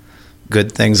expect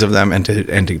good things of them, and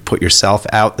to put yourself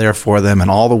out there for them, and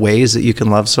all the ways that you can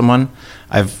love someone,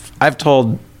 I've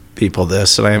told people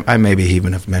this, and I maybe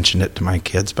even have mentioned it to my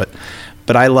kids, but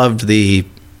I loved the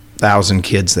 1,000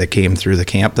 kids that came through the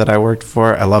camp that I worked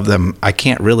for. I love them. I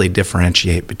can't really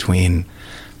differentiate between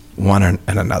one and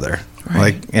another.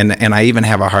 Right. And I even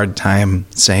have a hard time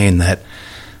saying that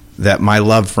my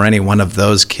love for any one of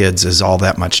those kids is all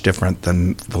that much different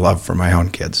than the love for my own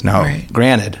kids. Now,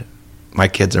 Granted, my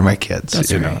kids are my kids.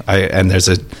 That's right.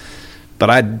 But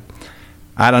I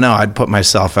don't know. I'd put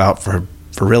myself out for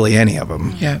really any of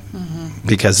them. Yeah.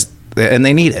 Because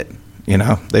they need it.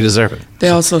 They deserve it. They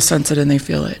also sense it and they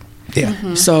feel it. Yeah.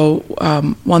 Mm-hmm. So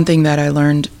one thing that I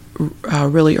learned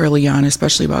really early on,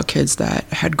 especially about kids that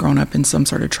had grown up in some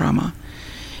sort of trauma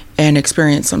and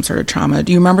experienced some sort of trauma.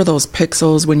 Do you remember those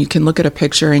pixels when you can look at a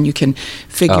picture and you can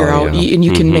figure out and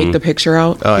you can make the picture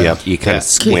out? Oh, yep. You kind of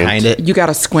squint. Behind it. You got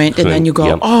to squint and then you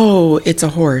go, oh, it's a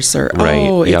horse, or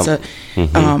oh, it's a...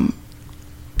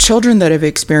 children that have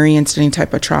experienced any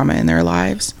type of trauma in their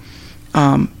lives,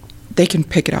 they can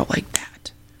pick it out like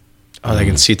that. Oh, they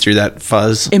can see through that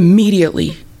fuzz?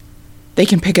 Immediately. They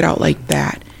can pick it out like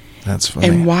that. That's funny.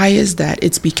 And why is that?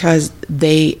 It's because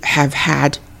they have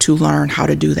had to learn how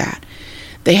to do that.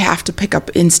 They have to pick up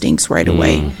instincts right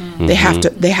away. They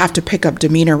have to pick up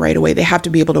demeanor right away. They have to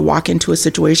be able to walk into a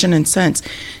situation and sense,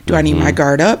 do I need my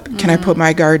guard up? Can I put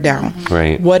my guard down?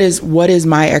 Right. What is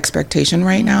my expectation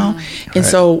right now? And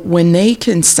so when they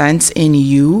can sense in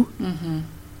you,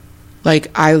 like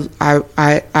I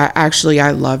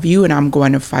love you and I'm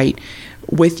going to fight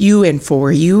with you and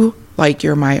for you like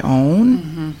you're my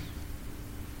own,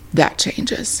 that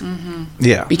changes.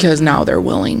 Yeah. Because now they're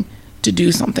willing to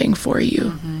do something for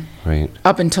you. Right.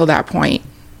 Up until that point,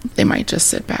 they might just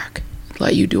sit back,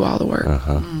 let you do all the work.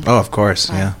 Oh, of course.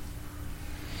 Yeah.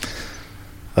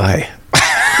 Aye.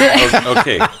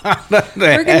 Okay.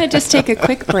 We're going to just take a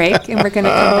quick break and we're going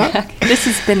to come back. This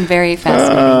has been very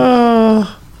fascinating.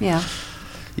 Yeah,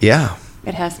 Yeah.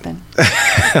 it has been.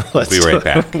 We'll be right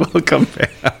back. We'll come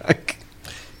back.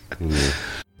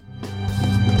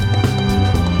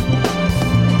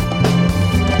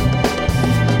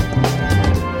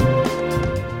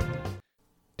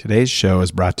 Today's show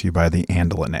is brought to you by the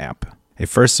Andelin app, a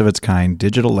first-of-its-kind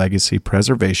digital legacy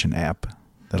preservation app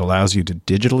that allows you to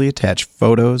digitally attach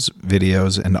photos,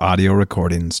 videos, and audio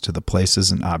recordings to the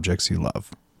places and objects you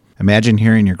love. Imagine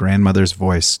hearing your grandmother's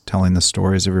voice telling the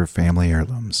stories of your family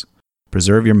heirlooms.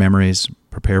 Preserve your memories,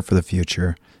 prepare for the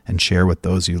future, and share with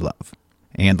those you love.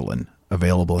 Andelin,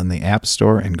 available in the App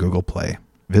Store and Google Play.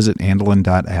 Visit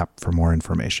andelin.app for more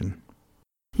information.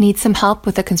 Need some help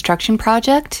with a construction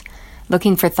project?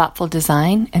 Looking for thoughtful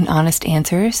design and honest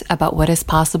answers about what is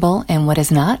possible and what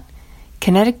is not?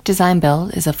 Kinetic Design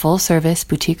Build is a full-service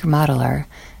boutique remodeler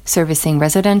servicing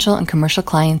residential and commercial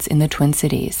clients in the Twin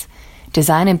Cities.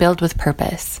 Design and build with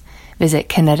purpose. Visit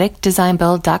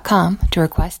kineticdesignbuild.com to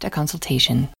request a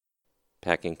consultation.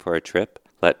 Packing for a trip?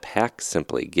 Let Pack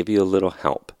Simply give you a little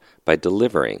help by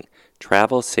delivering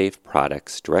travel-safe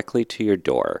products directly to your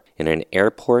door in an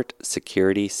airport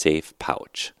security-safe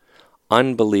pouch.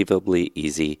 Unbelievably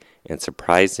easy and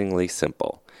surprisingly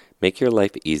simple. Make your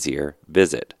life easier.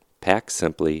 Visit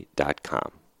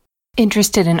packsimply.com.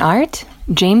 Interested in art?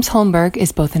 James Holmberg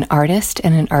is both an artist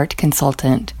and an art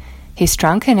consultant. His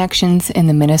strong connections in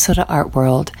the Minnesota art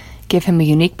world give him a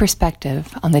unique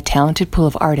perspective on the talented pool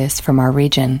of artists from our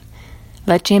region.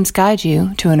 Let James guide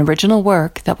you to an original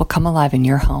work that will come alive in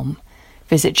your home.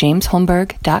 Visit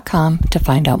jamesholmberg.com to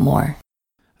find out more.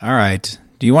 All right.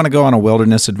 Do you want to go on a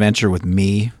wilderness adventure with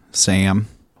me, Sam?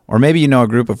 Or maybe you know a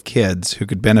group of kids who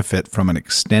could benefit from an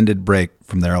extended break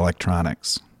from their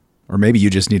electronics. Or maybe you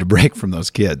just need a break from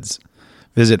those kids.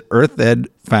 Visit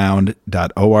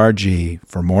earthedfound.org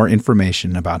for more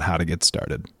information about how to get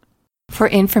started. For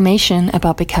information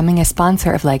about becoming a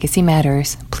sponsor of Legacy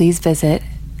Matters, please visit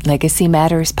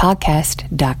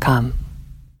legacymatterspodcast.com.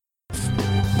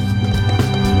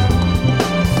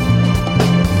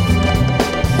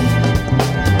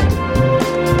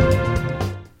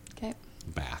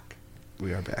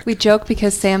 We are back. We joke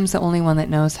because Sam's the only one that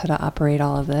knows how to operate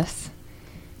all of this.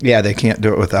 Yeah, they can't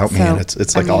do it without me, and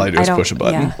it's like all I do is push a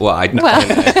button. Yeah. Well,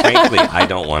 frankly, I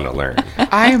don't want to learn.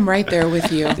 I am right there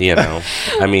with you. You know,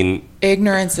 I mean,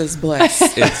 ignorance is bliss.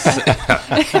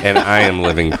 And I am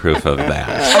living proof of that.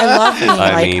 I love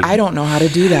being I don't know how to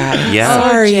do that. Yeah.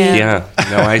 Sorry. Yeah.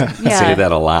 No, I say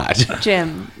that a lot.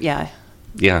 Jim, yeah.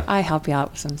 Yeah. I help you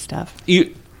out with some stuff.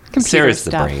 Sarah's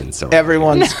stuff. the brain, so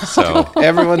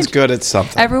Everyone's good at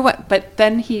something. Everyone, but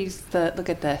then he's look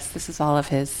at this. This is all of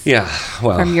his. Yeah,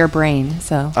 well, from your brain.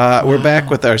 So we're back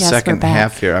with our second we're back.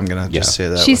 half here. I'm going to just say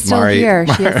that. She's with still Mauri. here.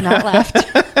 She has not left.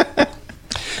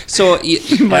 So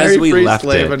as we left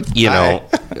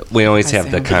it, we always have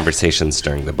the Sam. conversations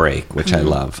during the break, which I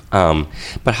love.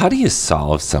 But how do you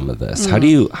solve some of this? How do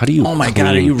you? Oh my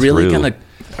God! Are you really going to?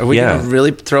 Are we going to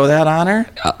really throw that on her?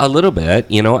 A little bit,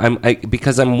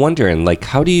 because I'm wondering, like,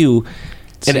 how do you?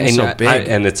 It's so big.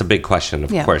 And it's a big question.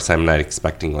 Of course, I'm not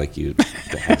expecting like you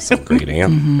to have some great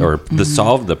answer or to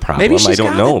solve the problem. Maybe she's I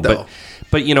don't got know, it, though.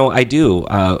 but I do.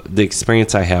 The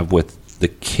experience I have with the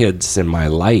kids in my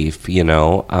life, during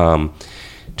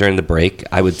the break,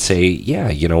 I would say,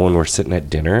 when we're sitting at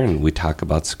dinner and we talk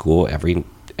about school every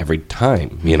every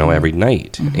time, every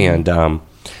night. And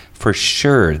for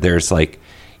sure, there's like,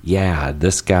 yeah,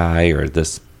 this guy or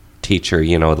this teacher,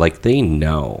 like they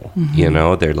know,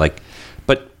 they're like,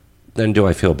 but then do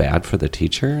I feel bad for the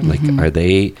teacher? Like, are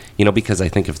they, because I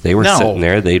think if they were sitting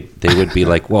there, they would be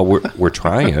like, well, we're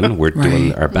trying, we're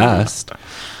doing our best,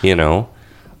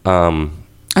 I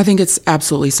think it's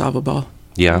absolutely solvable.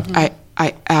 Yeah.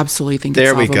 I absolutely think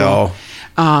there it's solvable.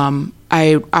 There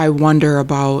we go. I wonder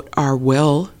about our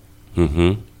will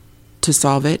to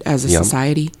solve it as a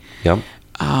society. Yep.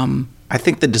 I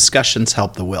think the discussions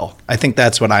help the will. I think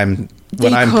that's what I'm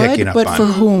picking up on. But for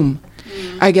whom?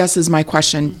 I guess is my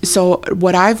question. So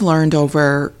what I've learned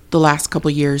over the last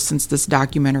couple of years since this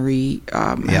documentary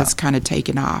has kind of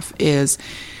taken off is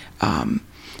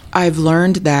I've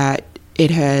learned that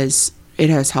it has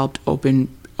helped open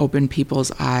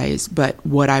people's eyes. But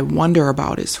what I wonder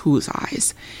about is whose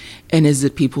eyes, and is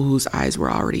it people whose eyes were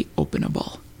already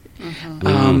openable?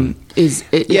 I mean,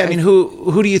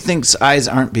 who do you think's eyes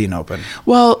aren't being open?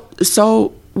 Well,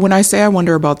 so when I say I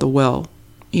wonder about the will,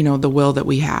 the will that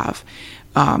we have,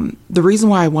 the reason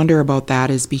why I wonder about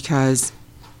that is because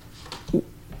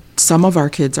some of our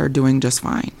kids are doing just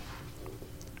fine.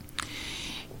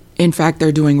 In fact,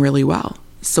 they're doing really well.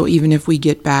 So even if we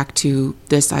get back to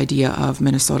this idea of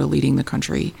Minnesota leading the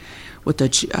country with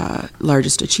the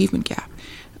largest achievement gap,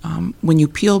 when you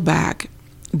peel back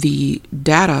the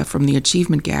data from the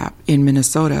achievement gap in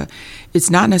Minnesota, it's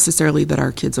not necessarily that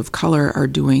our kids of color are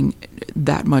doing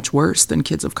that much worse than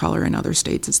kids of color in other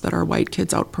states. It's that our white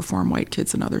kids outperform white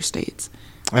kids in other states.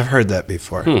 I've heard that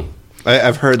before.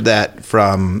 I've heard that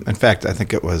from, in fact, I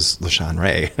think it was LaShawn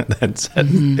Ray that said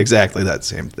exactly that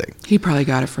same thing. He probably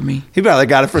got it from me. He probably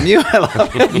got it from you. I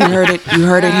love it. You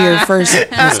heard it here first,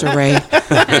 Mr. Ray.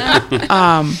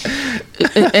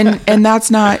 And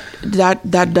that's not,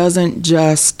 that doesn't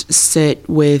just sit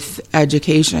with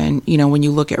education. When you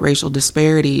look at racial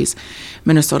disparities,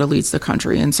 Minnesota leads the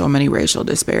country in so many racial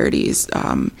disparities.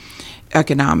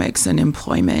 Economics and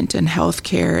employment and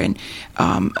healthcare. And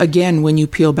again, when you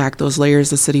peel back those layers,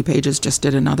 the City Pages just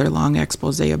did another long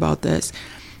expose about this.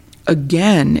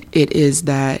 Again, it is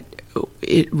that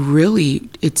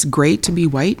it's great to be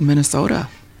white in Minnesota.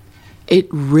 It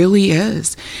really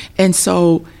is. And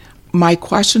so my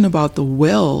question about the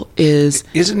will is...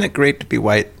 Isn't it great to be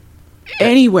white?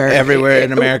 Everywhere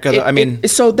in America.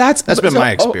 So that's been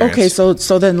my experience. Okay,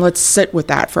 so then let's sit with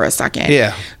that for a second.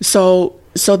 Yeah. So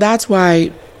that's why,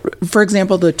 for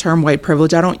example, the term white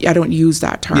privilege, I don't use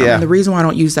that term. Yeah. And the reason why I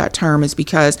don't use that term is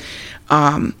because,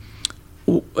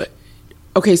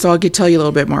 okay, so I'll tell you a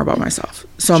little bit more about myself.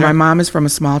 So Sure. My mom is from a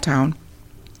small town.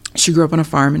 She grew up on a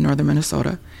farm in northern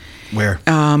Minnesota. Where?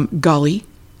 Gully,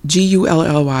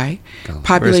 Gully.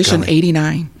 Population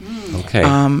 89. Okay.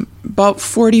 About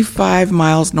 45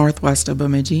 miles northwest of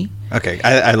Bemidji. Okay,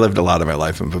 I lived a lot of my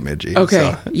life in Bemidji.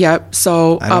 Okay, yep.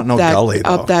 So I don't know Gully, though.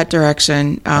 Up that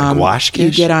direction, like Washkish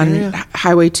you get on area?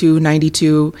 Highway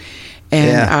 292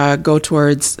 and go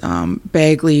towards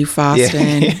Bagley,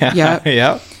 Foston.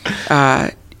 Yep.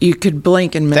 You could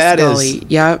blink and miss Gully.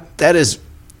 Yep. That is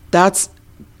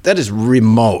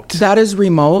remote. That is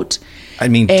remote. I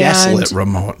mean, desolate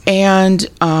remote. And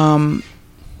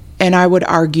I would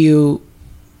argue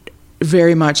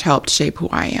very much helped shape who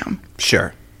I am.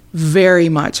 Sure. Very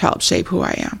much helped shape who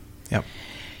I am. Yep.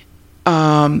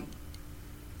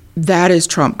 That is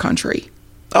Trump country.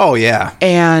 Oh, yeah.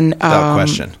 And without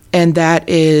question. And that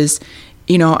is,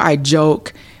 I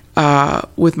joke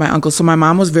with my uncle. So my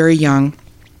mom was very young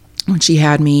when she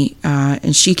had me,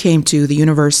 and she came to the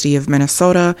University of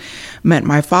Minnesota, met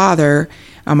my father.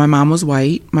 My mom was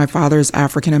white. My father is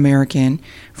African American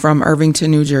from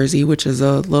Irvington, New Jersey, which is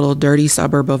a little dirty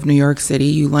suburb of New York City.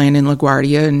 You land in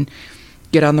LaGuardia and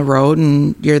get on the road,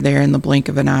 and you're there in the blink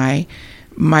of an eye.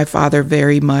 My father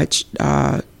very much,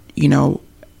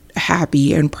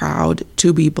 happy and proud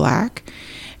to be black,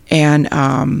 and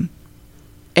then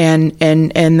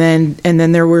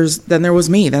there was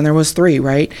me. Then there was three,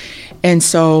 right? And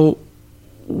so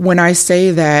when I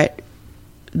say that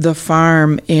the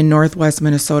farm in Northwest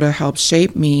Minnesota helped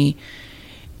shape me,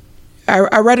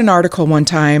 I read an article one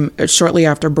time shortly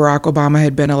after Barack Obama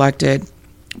had been elected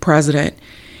president,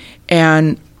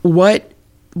 and what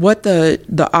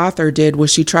the author did was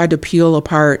she tried to peel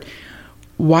apart,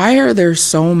 why are there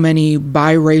so many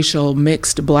biracial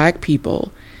mixed black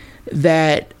people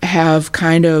that have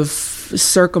kind of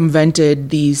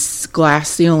circumvented these glass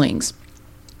ceilings?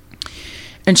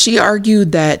 And she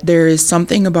argued that there is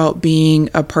something about being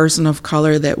a person of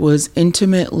color that was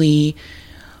intimately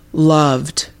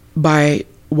loved by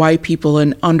white people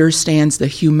and understands the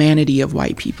humanity of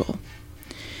white people.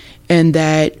 and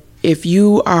that if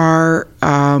you are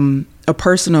a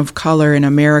person of color in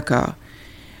America,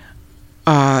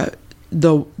 the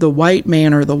white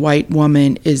man or the white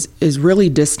woman is really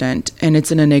distant, and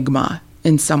it's an enigma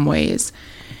in some ways.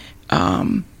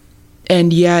 And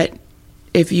yet,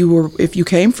 if you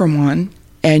came from one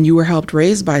and you were helped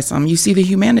raised by some, you see the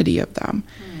humanity of them.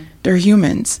 They're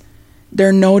humans.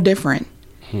 They're no different.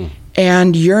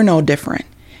 And you're no different.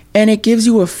 And it gives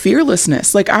you a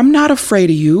fearlessness. Like, I'm not afraid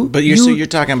of you. But you're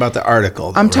talking about the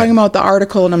article, though, I'm talking about the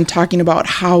article, and I'm talking about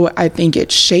how I think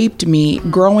it shaped me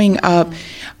growing up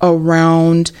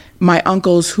around my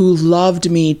uncles who loved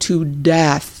me to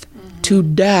death,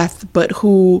 but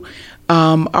who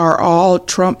are all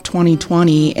Trump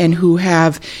 2020 and who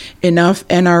have enough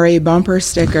NRA bumper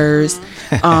stickers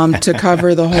to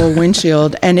cover the whole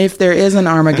windshield. And if there is an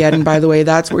Armageddon, by the way,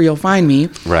 that's where you'll find me.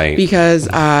 Right. Because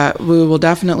we will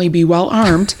definitely be well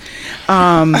armed.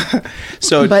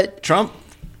 But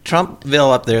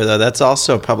Trumpville up there, though, that's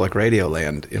also public radio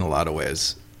land in a lot of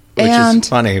ways, which is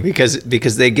funny because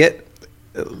they get,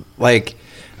 like,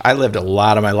 I lived a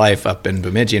lot of my life up in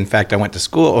Bemidji. In fact, I went to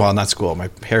school. Well, not school. My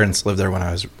parents lived there when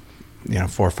I was,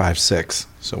 4, 5, 6.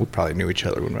 So we probably knew each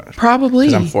other. Probably.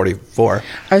 Because I'm 44.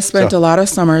 I spent a lot of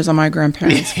summers on my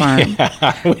grandparents' farm.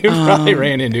 We probably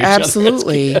ran into each other.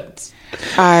 Absolutely.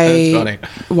 I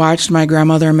watched my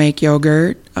grandmother make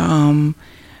yogurt.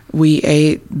 We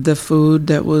ate the food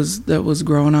that was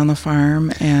grown on the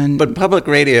farm, but public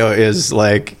radio is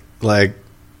like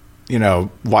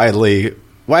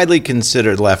widely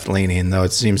considered left-leaning, though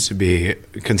it seems to be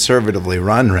conservatively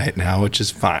run right now, which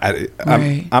is fine.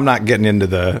 I'm not getting into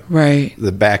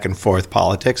the back and forth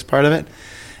politics part of it.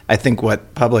 I think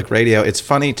what public radio, it's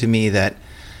funny to me that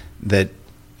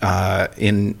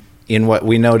in what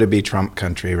we know to be Trump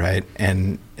country, right,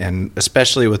 and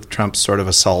especially with Trump's sort of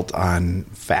assault on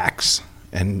facts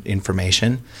and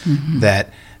information,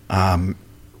 that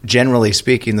generally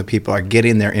speaking, the people are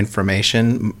getting their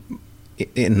information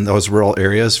in those rural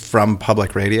areas from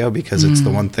public radio because it's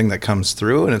the one thing that comes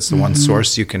through, and it's the one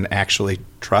source you can actually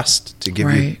trust to give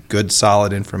you good,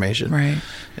 solid information. Right.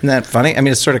 Isn't that funny? I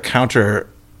mean, it's sort of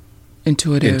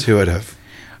counterintuitive.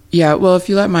 Yeah, well, if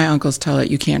you let my uncles tell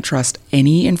it, you can't trust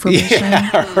any information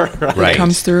that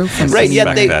comes through.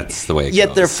 That's the way it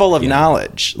goes. They're full of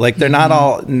knowledge. Like, they're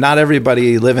not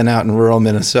everybody living out in rural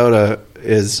Minnesota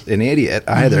is an idiot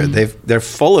either. They're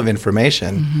full of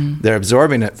information. They're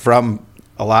absorbing it from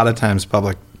a lot of times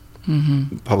public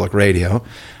radio,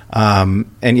 and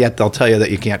yet they'll tell you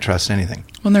that you can't trust anything.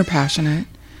 When they're passionate.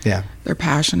 Yeah. They're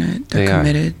passionate, they're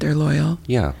committed, they're loyal.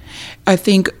 Yeah. I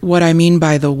think what I mean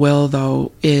by the will,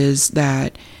 though, is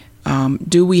that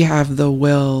do we have the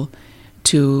will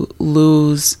to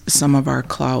lose some of our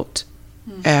clout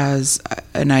as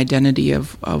an identity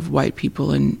of white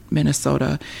people in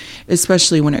Minnesota,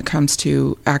 especially when it comes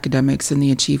to academics and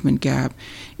the achievement gap?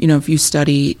 If you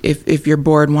study, if you're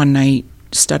bored one night,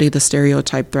 study the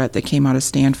stereotype threat that came out of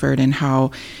Stanford and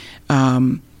how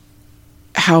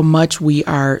much we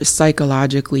are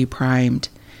psychologically primed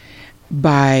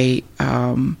by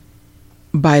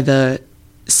the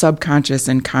subconscious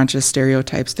and conscious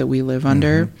stereotypes that we live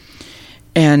under.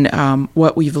 And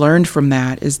what we've learned from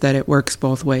that is that it works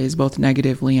both ways, both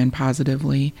negatively and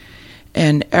positively.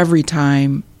 And every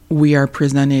time we are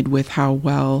presented with how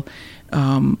well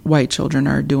white children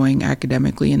are doing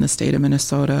academically in the state of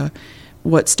Minnesota,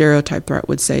 what stereotype threat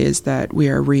would say is that we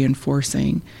are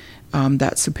reinforcing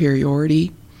that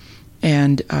superiority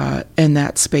and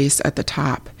that space at the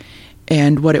top.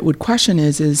 And what it would question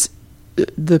is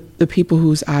the people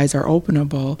whose eyes are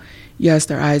openable. Yes,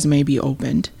 their eyes may be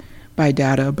opened by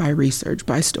data, by research,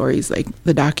 by stories like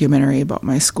the documentary about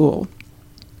my school.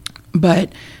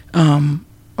 But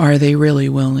are they really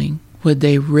willing? Would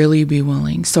they really be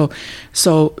willing? So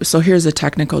here's a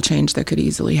technical change that could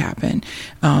easily happen.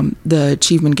 The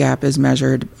achievement gap is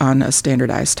measured on a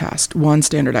standardized test, one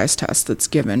standardized test that's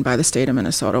given by the state of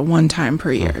Minnesota one time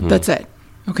per year. That's it.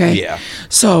 Okay. Yeah.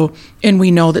 So, and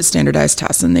we know that standardized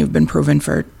tests, and they've been proven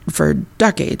for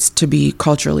decades to be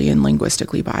culturally and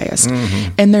linguistically biased.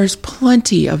 And there's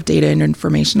plenty of data and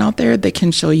information out there that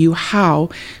can show you how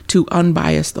to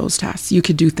unbias those tests. You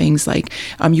could do things like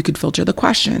you could filter the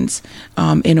questions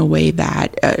in a way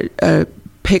that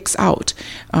picks out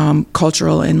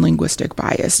cultural and linguistic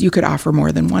bias. You could offer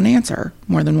more than one answer,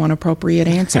 more than one appropriate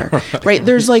answer, right?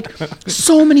 There's like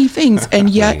so many things. And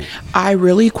yet I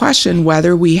really question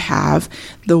whether we have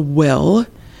the will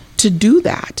to do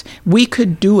that. We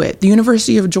could do it. The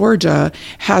University of Georgia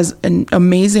has an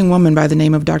amazing woman by the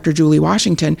name of Dr. Julie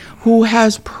Washington who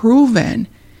has proven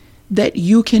that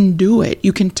you can do it.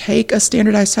 You can take a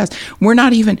standardized test. We're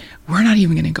not even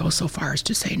going to go so far as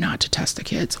to say not to test the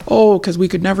kids. Oh, because we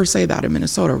could never say that in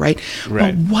Minnesota, right?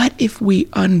 But what if we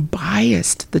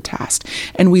unbiased the test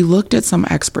and we looked at some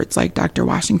experts like Dr.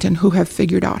 Washington who have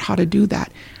figured out how to do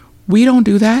that? We don't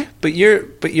do that. But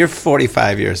you're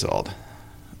 45 years old.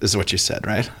 Is what you said,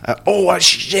 right?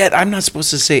 Shit! I'm not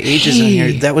supposed to say ages in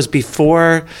here. That was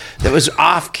before. That was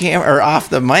off camera or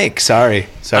off the mic. Sorry.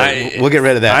 We'll get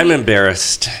rid of that. I'm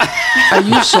embarrassed.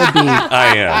 You should be.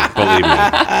 I am. Believe me.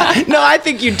 No, I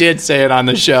think you did say it on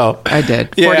the show. I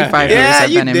did. 45 years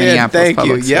I've been in Minneapolis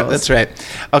Public Schools. Yep, that's right.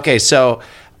 Okay, so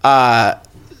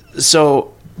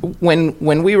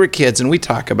when we were kids, and we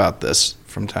talk about this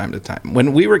from time to time.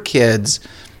 When we were kids,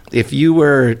 if you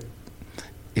were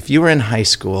in high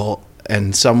school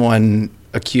and someone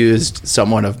accused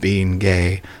someone of being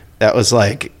gay, that was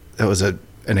an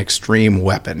extreme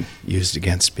weapon used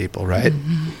against people, right?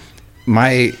 Mm-hmm.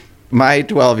 My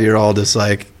 12-year-old is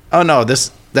like, oh no,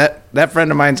 that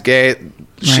friend of mine's gay.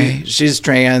 She's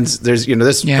trans. There's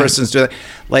this person's doing that.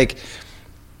 Like,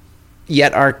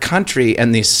 yet our country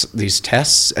and these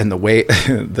tests and the way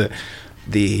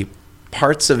the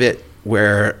parts of it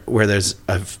where there's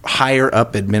a higher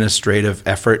up administrative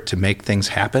effort to make things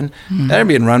happen, that are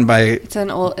being run by the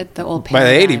old by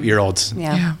the 80-year-olds.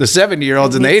 Yeah. The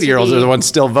 70-year-olds and the 80-year-olds are the ones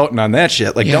still voting on that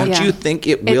shit. Like, don't you think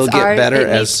it will get better?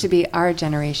 It needs to be our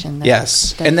generation.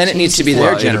 And then it needs to be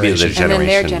their generation. And then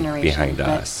their generation behind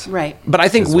us. Right. But I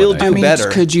think we'll do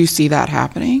better. Could you see that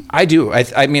happening? I do.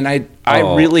 I mean, I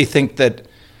really think that.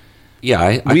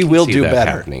 Yeah, we will do better.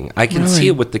 Happening. I can see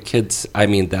it with the kids. I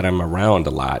mean, that I'm around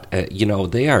a lot.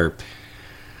 They are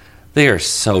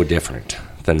so different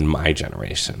than my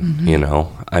generation.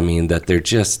 Mm-hmm. I mean, that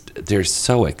they're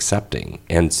so accepting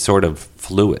and sort of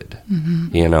fluid.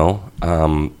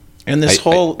 Mm-hmm. And this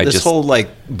whole like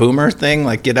boomer thing,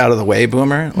 like get out of the way,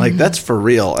 boomer, like that's for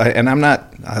real. I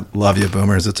love you,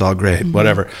 boomers. It's all great,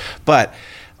 whatever. But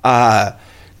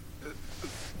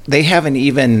they haven't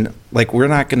even, like, we're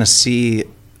not going to see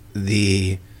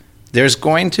there's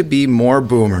going to be more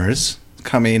boomers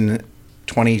coming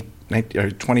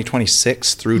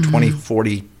 2026 through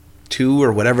 2042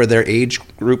 or whatever their age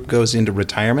group goes into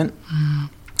retirement.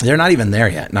 They're not even there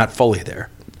yet, not fully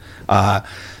there.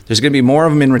 There's going to be more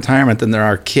of them in retirement than there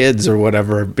are kids or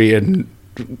whatever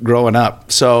growing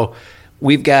up. So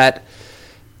we've got...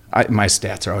 my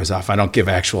stats are always off. I don't give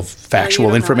actual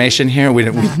factual information here. We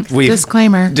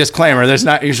Disclaimer. There's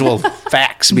not usual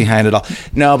facts behind it all.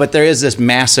 No, but there is this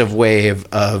massive wave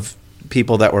of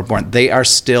people that were born. They are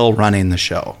still running the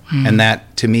show, and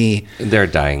that, to me, they're a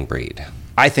dying breed.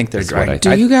 I think they're dying.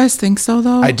 Do you guys think so,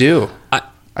 though? I do.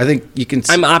 I think you can.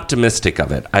 I'm optimistic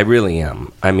of it. I really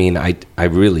am. I mean, I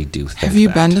really do think. Have you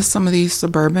been to some of these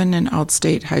suburban and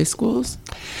outstate high schools?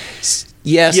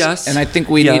 Yes, and I think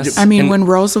we need to... I mean, when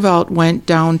Roosevelt went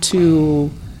down to...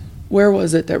 Where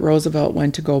was it that Roosevelt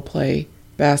went to go play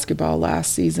basketball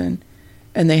last season?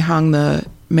 And they hung the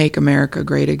Make America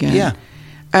Great Again. Yeah.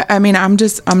 I mean, I'm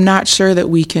not sure that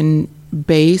we can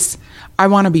base... I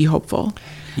want to be hopeful.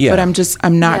 Yeah. But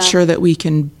I'm not sure that we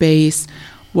can base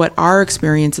what our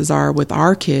experiences are with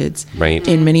our kids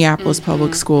in Minneapolis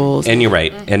public schools. And you're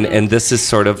right. And this is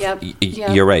sort of,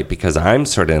 you're right, because I'm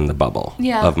sort of in the bubble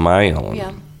of my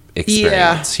own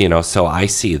experience, so I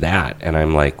see that and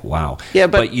I'm like, wow. Yeah,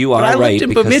 but you are right. I lived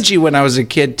in Bemidji when I was a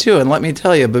kid too, and let me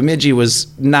tell you, Bemidji was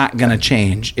not going to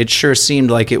change. It sure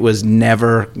seemed like it was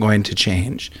never going to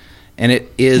change. And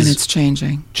it is. And it's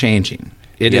changing.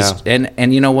 It is.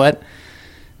 And you know what?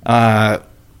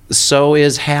 So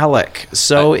is Halleck.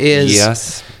 So is...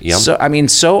 Yes. Yep. So, I mean,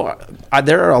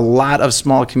 there are a lot of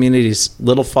small communities.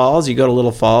 Little Falls, you go to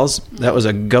Little Falls, that was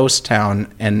a ghost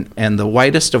town and the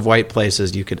whitest of white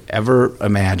places you could ever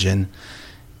imagine.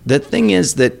 The thing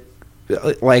is that,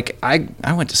 like, I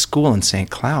went to school in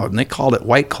St. Cloud, and they called it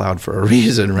White Cloud for a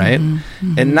reason, right?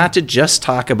 Mm-hmm. And not to just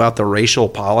talk about the racial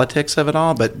politics of it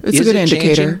all, but it's a good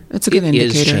indicator. It's a good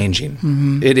indicator. It is changing.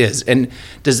 Mm-hmm. It is. And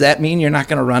does that mean you're not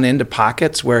going to run into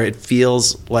pockets where it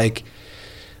feels like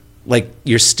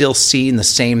you're still seeing the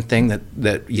same thing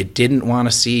that you didn't want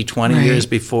to see 20 years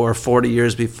before, 40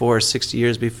 years before, 60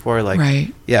 years before?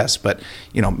 Like, yes, but,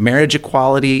 marriage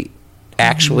equality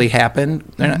actually happened.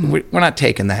 We're not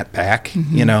taking that back.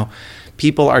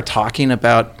 People are talking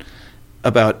about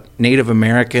Native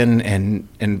American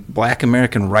and Black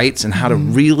American rights and how to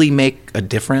really make a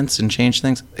difference and change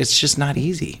things. It's just not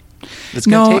easy. It's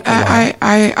going to take a while.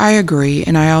 I agree,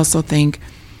 and I also think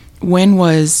when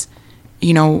was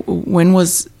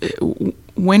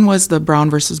the Brown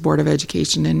versus Board of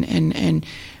Education and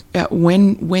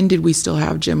when did we still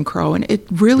have Jim Crow? And it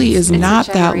really is not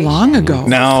that long ago.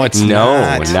 No, it's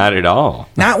not at all.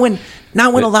 Not when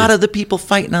a lot of the people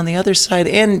fighting on the other side,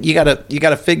 and you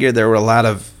gotta figure there were a lot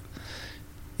of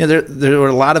there were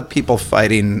a lot of people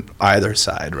fighting either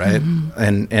side, right?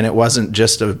 And it wasn't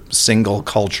just a single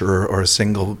culture or a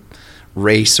single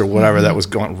race or whatever that was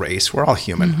going. Race, we're all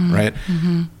human, right?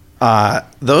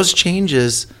 Those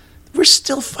changes, we're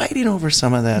still fighting over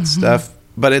some of that stuff,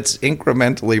 but it's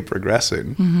incrementally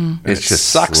progressing. It just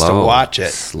sucks to watch it.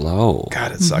 Slow.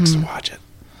 God, it sucks to watch it.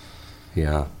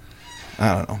 Yeah.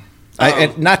 I don't know.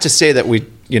 And not to say that we,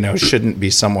 shouldn't be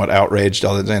somewhat outraged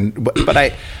all the time, but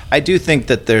I do think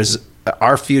that there's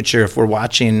our future. If we're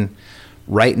watching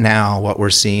right now, what we're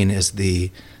seeing is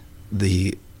the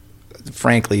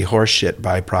frankly horseshit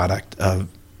byproduct of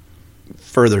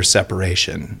further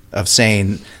separation, of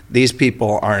saying these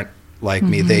people aren't like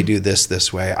me. They do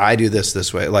this way. I do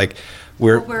this way. Like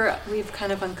we've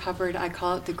kind of uncovered, I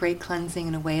call it the great cleansing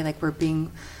in a way, like we're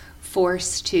being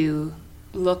forced to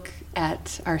look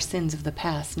at our sins of the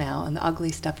past now, and the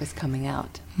ugly stuff is coming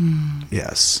out.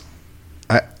 Yes.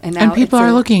 And people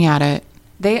are looking at it.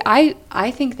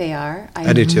 I think they are.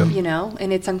 I do too.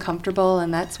 And it's uncomfortable,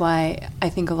 and that's why I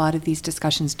think a lot of these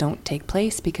discussions don't take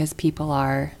place, because people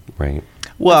are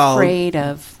afraid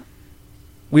of.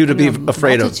 We would be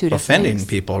afraid of offending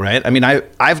people, right? I mean,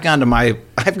 I've gone to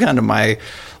my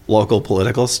local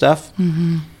political stuff,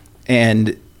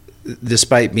 and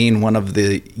despite being one of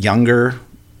the younger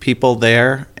people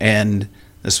there, and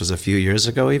this was a few years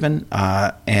ago even,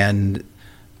 and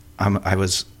I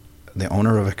was the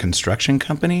owner of a construction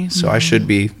company, so I should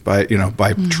be by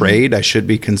trade, I should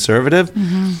be conservative,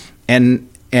 and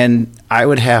I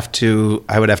would have to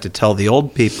tell the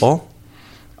old people,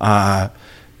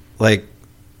 like,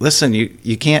 listen,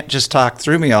 you can't just talk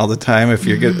through me all the time if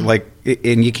you're good,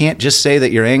 and you can't just say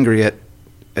that you're angry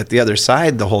at the other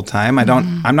side the whole time.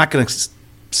 I'm not going to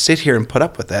sit here and put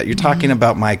up with that. You're talking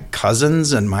about my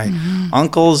cousins and my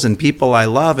uncles and people I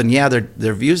love, and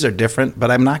their views are different, but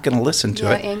I'm not going to listen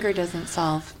to it. Anger doesn't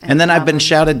solve any And then I've been problems.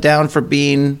 shouted down for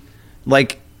being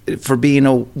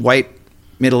a white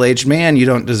middle-aged man. You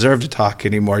don't deserve to talk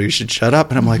anymore. You should shut up.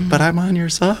 And I'm like, but I'm on your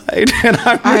side, and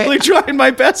I'm really trying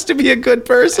my best to be a good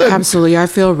person. Absolutely. I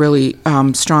feel really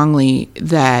strongly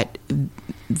that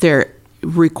there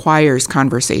requires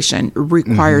conversation,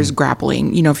 requires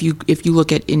grappling. If you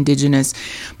look at indigenous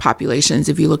populations,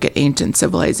 if you look at ancient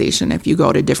civilization, if you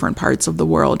go to different parts of the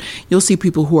world, you'll see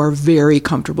people who are very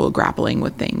comfortable grappling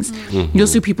with things. You'll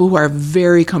see people who are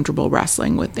very comfortable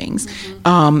wrestling with things.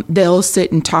 They'll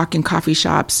sit and talk in coffee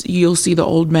shops. You'll see the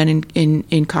old men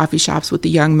in coffee shops with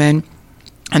the young men,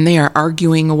 and they are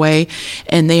arguing away,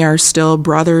 and they are still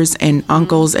brothers and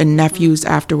uncles and nephews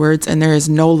afterwards, and there is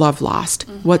no love lost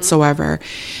whatsoever.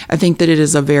 I think that it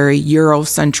is a very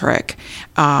Eurocentric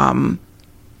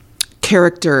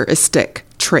characteristic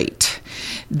trait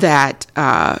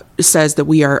that says that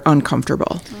we are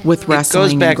uncomfortable with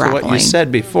wrestling and grappling. It goes back to what you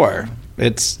said before.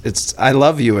 It's I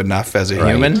love you enough as a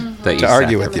human to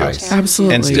argue with you.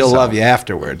 Absolutely. And still love you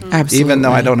afterward. Absolutely. Even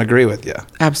though I don't agree with you.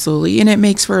 Absolutely. And it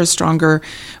makes for a stronger,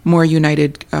 more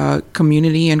united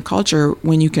community and culture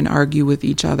when you can argue with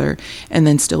each other and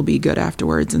then still be good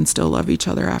afterwards and still love each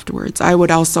other afterwards. I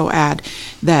would also add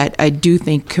that I do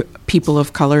think people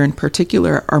of color in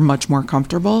particular are much more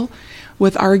comfortable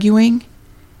with arguing,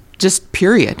 just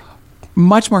period.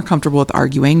 Much more comfortable with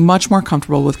arguing, much more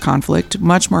comfortable with conflict,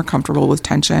 much more comfortable with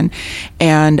tension.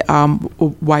 And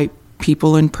white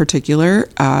people in particular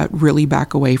really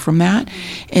back away from that.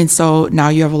 And so now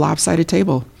you have a lopsided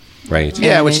table. Right.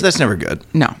 Yeah, which that's never good.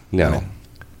 No.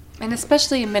 And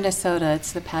especially in Minnesota,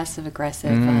 it's the passive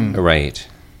aggressive. Right.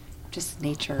 Just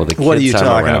nature. Well, What are you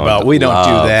talking about? We don't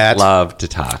do that. Love to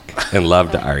talk and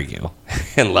love to argue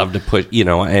and love to put,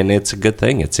 and it's a good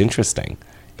thing. It's interesting.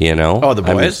 Oh, the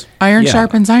boys? Iron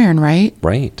sharpens iron, right?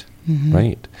 Right.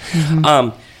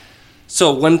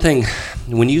 So one thing,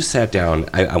 when you sat down,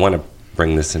 I want to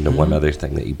bring this into one other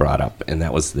thing that you brought up, and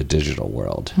that was the digital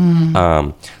world.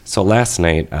 So last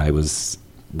night I was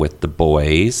with the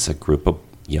boys, a group of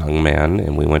young men,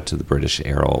 and we went to the British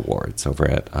Aero Awards over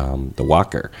at the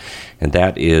Walker, and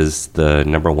that is the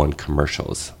 #1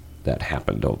 commercials that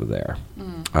happened over there.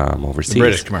 Overseas. The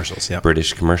British commercials, yeah.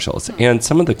 British commercials. And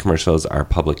some of the commercials are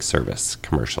public service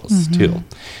commercials, too.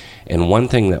 And one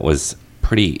thing that was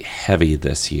pretty heavy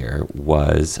this year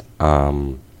was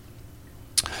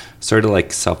sort of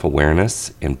like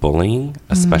self-awareness and bullying,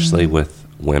 especially with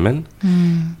women.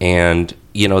 And,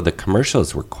 the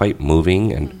commercials were quite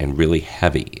moving and really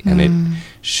heavy. And it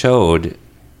showed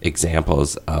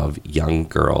examples of young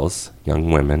girls,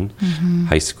 young women,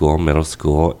 high school, middle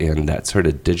school, in that sort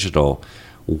of digital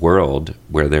world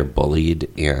where they're bullied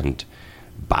and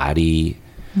body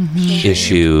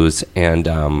issues, and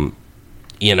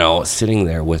sitting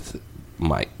there with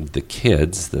the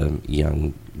kids, the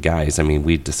young guys. I mean,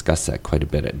 we discussed that quite a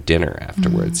bit at dinner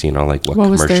afterwards. Like what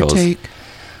commercials. Was their take?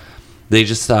 They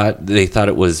just thought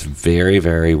it was very,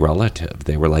 very relative.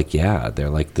 They were like, they're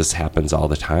like, this happens all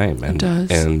the time, and it does.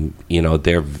 And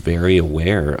they're very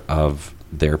aware of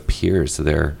their peers,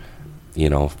 their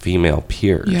female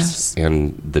peers, yes.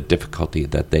 and the difficulty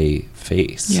that they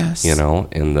face, yes.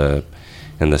 and the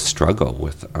struggle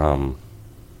with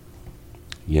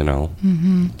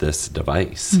this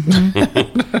device.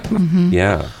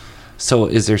 Yeah. So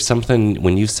is there something,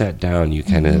 when you sat down, you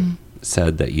kind of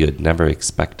said that you had never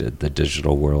expected the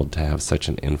digital world to have such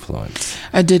an influence?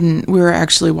 I didn't. We were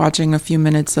actually watching a few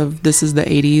minutes of This Is the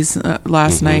 80s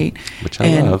last night. Which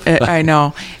I love. I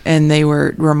know. And they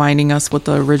were reminding us what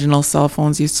the original cell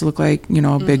phones used to look like,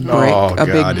 a big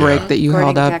brick, that you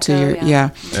held up to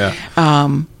your,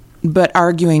 Yeah. But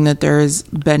arguing that there has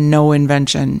been no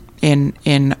invention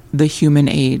in the human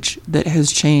age that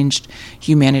has changed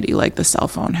humanity like the cell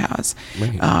phone has.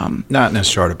 Right. Not in a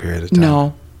shorter period of time.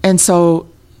 No. And so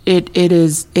it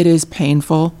is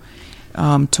painful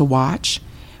to watch.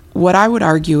 What I would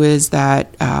argue is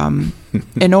that, and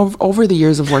over the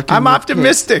years of working, I'm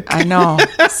optimistic. Kids, I know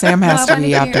Sam has to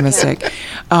be optimistic.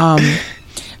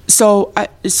 So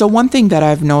one thing that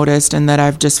I've noticed, and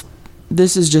that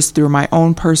this is just through my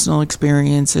own personal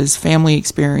experiences, family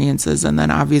experiences, and then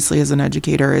obviously as an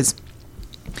educator, is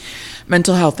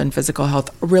mental health and physical health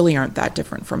really aren't that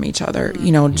different from each other.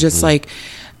 Just like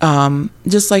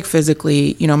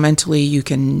physically, mentally you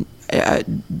can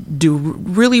do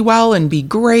really well and be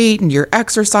great, and you're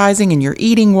exercising and you're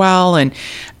eating well, and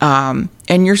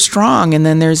you're strong. And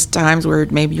then there's times where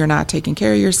maybe you're not taking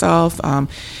care of yourself,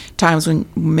 times when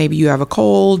maybe you have a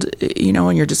cold,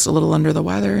 and you're just a little under the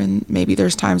weather, and maybe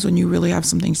there's times when you really have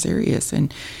something serious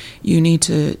and you need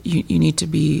to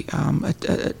be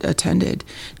attended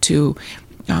to.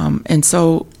 And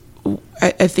so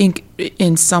I think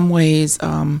in some ways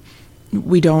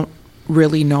we don't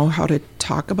really know how to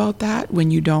talk about that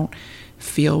when you don't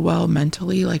feel well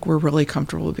mentally. Like, we're really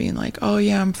comfortable being like, oh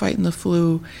yeah, I'm fighting the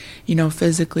flu,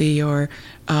 physically, or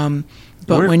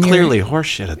but we're when clearly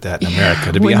horseshit at that in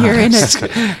America, to be honest.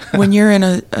 When you're in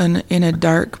a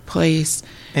dark place,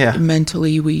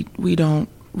 mentally, we don't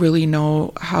really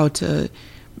know how to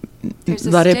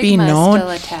let it be known.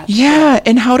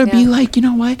 And how to be like, you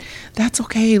know what, that's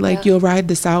okay. Like, you'll ride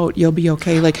this out. You'll be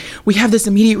okay. Like, we have this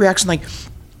immediate reaction, like,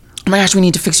 oh my gosh, we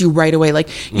need to fix you right away. Like,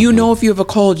 if you have a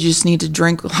cold, you just need to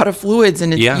drink a lot of fluids,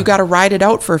 and you got to ride it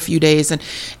out for a few days.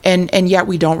 And yet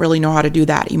we don't really know how to do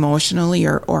that emotionally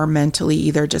or mentally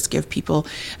either. Just give people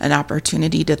an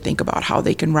opportunity to think about how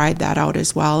they can ride that out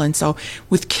as well. And so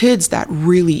with kids, that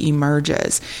really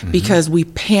emerges because we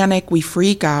panic, we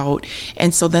freak out.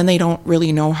 And so then they don't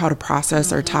really know how to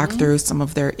process or talk through some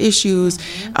of their issues.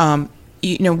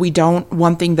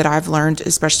 One thing that I've learned,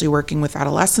 especially working with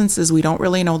adolescents, is we don't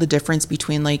really know the difference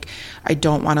between, like, I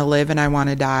don't want to live and I want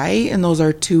to die. And those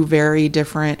are two very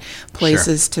different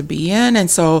places to be in. And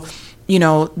so,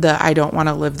 the I don't want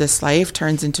to live this life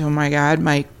turns into, oh my God,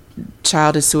 my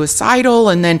child is suicidal.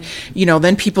 And then,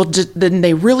 then people then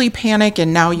they really panic,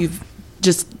 and now you've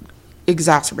just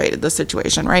exacerbated the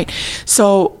situation, right?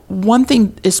 So one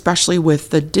thing, especially with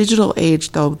the digital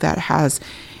age, though, that has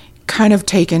kind of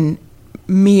taken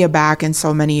me aback and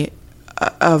so many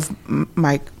of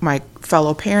my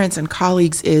fellow parents and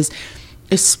colleagues is,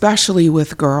 especially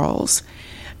with girls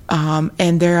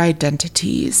and their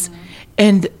identities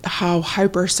and how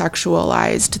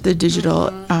hypersexualized the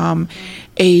digital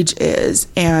age is,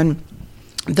 and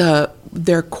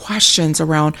their questions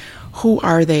around who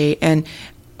are they, and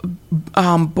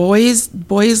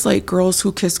boys like girls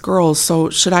who kiss girls. So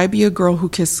should I be a girl who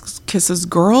kisses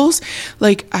girls?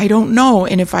 Like, I don't know.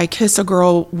 And if I kiss a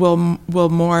girl, will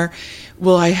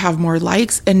I have more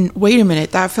likes? And wait a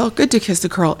minute, that felt good to kiss a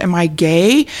girl. Am I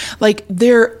gay? Like,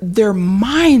 their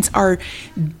minds are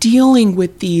dealing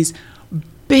with these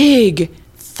big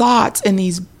thoughts and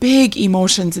these big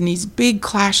emotions and these big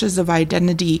clashes of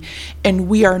identity, and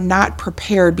we are not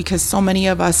prepared because so many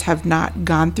of us have not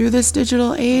gone through this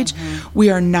digital age. We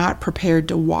are not prepared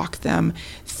to walk them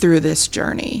through this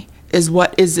journey, is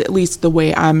what is at least the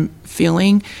way I'm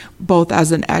feeling, both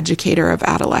as an educator of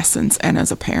adolescents and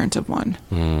as a parent of one.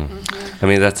 I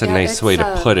mean, that's a nice way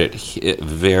to put it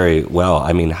very well.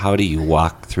 I mean, how do you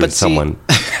walk through someone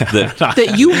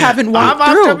that you haven't walked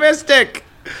through? I'm optimistic.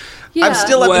 I'm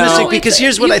still optimistic because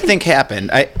here's what I think happened.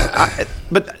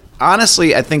 But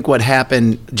honestly, I think what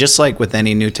happened, just like with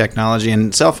any new technology,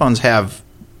 and cell phones have,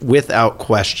 without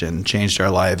question, changed our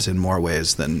lives in more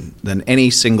ways than any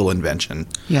single invention.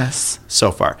 Yes.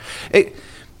 So far.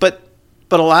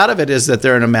 But a lot of it is that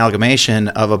they're an amalgamation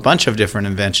of a bunch of different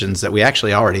inventions that we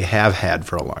actually already have had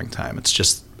for a long time.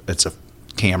 It's a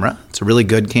camera. It's a really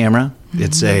good camera. Mm-hmm.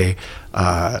 It's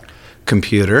a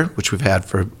computer, which we've had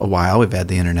for a while. We've had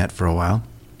the internet for a while.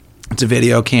 It's a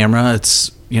video camera.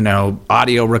 It's,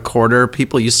 audio recorder.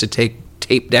 People used to take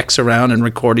tape decks around and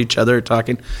record each other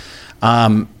talking.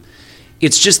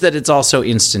 It's just that it's also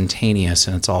instantaneous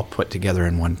and it's all put together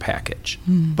in one package.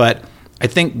 Mm. But I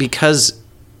think because...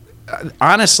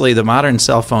 honestly, the modern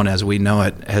cell phone as we know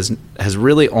it has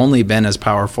really only been as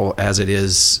powerful as it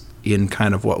is in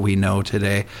kind of what we know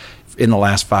today in the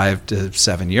last 5 to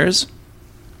 7 years.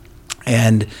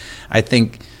 And I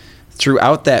think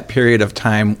throughout that period of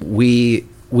time, we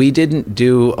didn't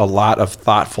do a lot of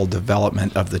thoughtful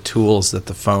development of the tools that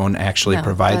the phone actually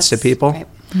provides to people. Right.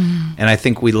 Mm. And I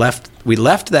think we left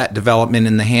that development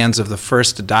in the hands of the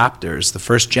first adopters, the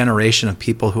first generation of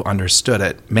people who understood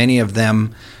it. Many of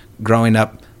them growing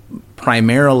up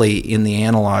primarily in the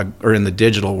analog or in the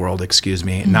digital world,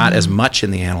 mm-hmm. not as much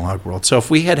in the analog world. So if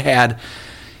we had,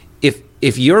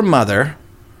 if your mother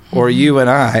or mm-hmm. you and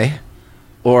I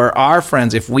or our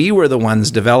friends, if we were the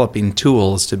ones developing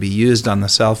tools to be used on the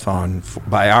cell phone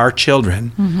by our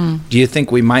children, mm-hmm. do you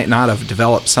think we might not have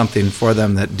developed something for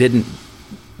them that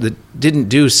didn't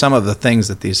do some of the things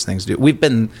that these things do?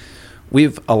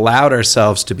 We've allowed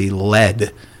ourselves to be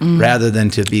led rather than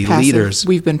to be passive. Leaders.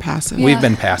 We've been passive. Yeah. We've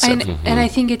been passive. And I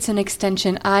think it's an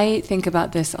extension. I think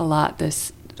about this a lot,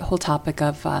 this whole topic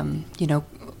of,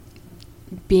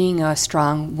 being a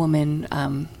strong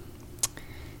woman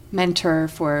mentor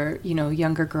for,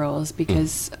 younger girls,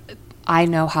 because I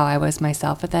know how I was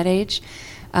myself at that age.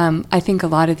 I think a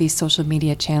lot of these social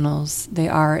media channels,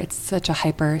 it's such a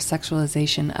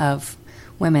hyper-sexualization of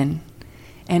women.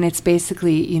 And it's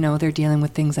basically, they're dealing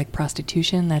with things like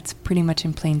prostitution. That's pretty much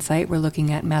in plain sight. We're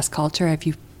looking at mass culture. I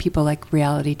view people like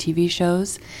reality TV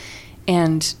shows.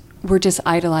 And we're just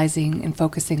idolizing and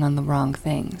focusing on the wrong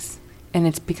things. And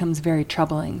it becomes very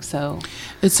troubling. So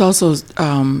it's also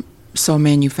so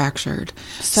manufactured.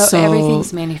 So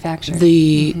everything's manufactured.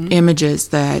 The mm-hmm. images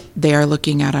that they are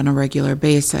looking at on a regular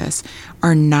basis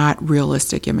are not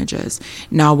realistic images.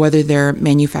 Now, whether they're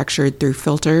manufactured through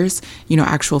filters,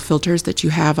 actual filters that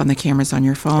you have on the cameras on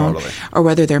your phone, totally. Or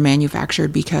whether they're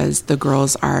manufactured because the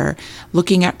girls are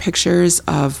looking at pictures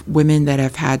of women that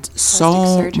have had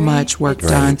so much work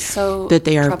done that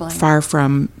they are troubling. Far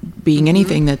from being mm-hmm.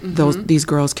 anything that mm-hmm. these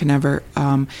girls can ever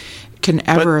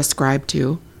ascribe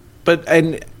to. But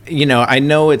I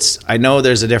know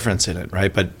there's a difference in it,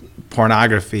 right? But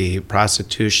pornography,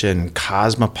 prostitution,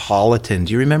 cosmopolitan.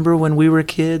 Do you remember when we were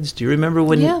kids? Do you remember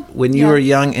when you were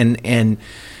young and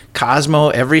Cosmo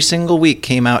every single week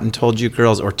came out and told you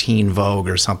girls, or Teen Vogue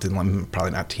or something?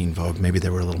 Probably not Teen Vogue. Maybe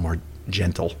they were a little more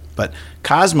gentle. But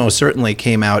Cosmo certainly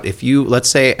came out. If you, let's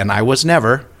say, and I was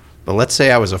never, but let's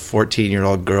say I was a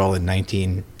 14-year-old girl in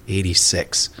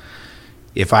 1986.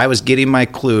 If I was getting my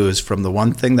clues from the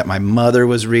one thing that my mother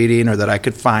was reading or that I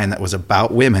could find that was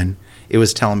about women, it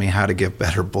was telling me how to give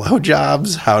better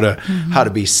blowjobs, how to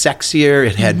be sexier.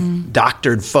 It had mm-hmm.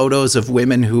 doctored photos of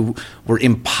women who were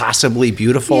impossibly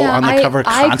beautiful on the cover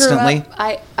constantly.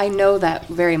 I know that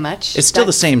very much. It's still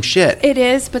the same shit. It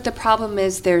is, but the problem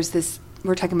is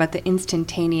we're talking about the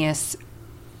instantaneous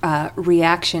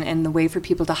reaction and the way for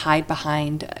people to hide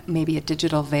behind maybe a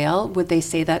digital veil. Would they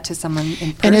say that to someone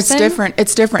in person? And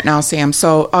it's different now, Sam.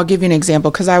 So I'll give you an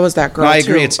example because I was that girl too. I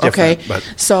agree, it's different. Okay?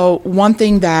 But. So one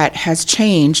thing that has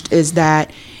changed is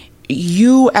that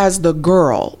you as the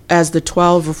 12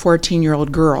 or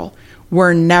 14-year-old girl,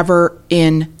 were never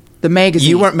in the magazine.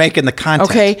 You weren't making the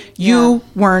content. Okay, you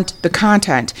weren't the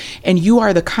content, and you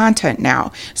are the content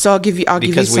now. So I'll give you some.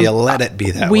 Because we let it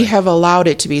be that way. We have allowed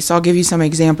it to be. So I'll give you some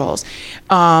examples.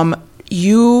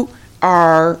 You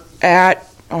are at.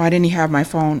 Oh, I didn't have my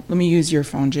phone. Let me use your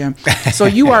phone, Jim. So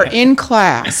you are in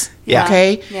class. Yeah.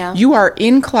 Okay. Yeah. You are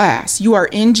in class. You are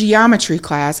in geometry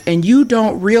class, and you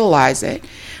don't realize it,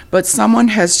 but someone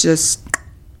has just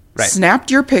snapped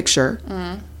your picture.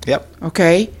 Mm. Yep.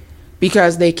 Okay.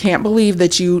 Because they can't believe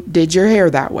that you did your hair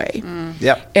that way. Mm.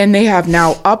 Yep. And they have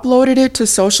now uploaded it to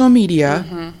social media.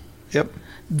 Mm-hmm. Yep.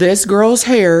 This girl's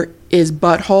hair is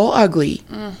butthole ugly.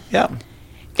 Mm. Yep.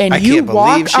 And you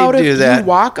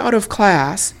walk out of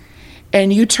class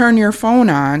and you turn your phone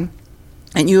on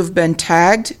and you have been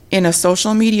tagged in a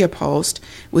social media post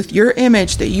with your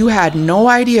image that you had no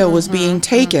idea was being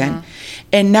taken,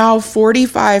 and now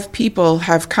 45 people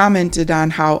have commented on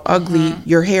how ugly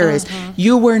your hair is.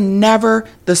 You were never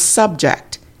the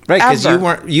subject. Right, because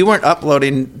you weren't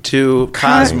uploading to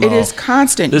Cosmo. It is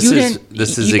constant. This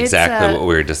is exactly what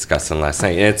we were discussing last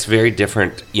night. And it's very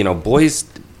different. Boys,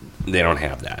 they don't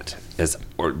have that,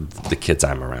 or the kids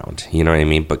I'm around. You know what I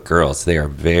mean? But girls, they are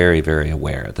very, very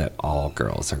aware that all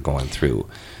girls are going through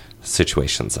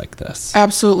situations like this.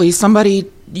 Absolutely.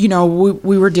 Somebody, we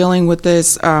were dealing with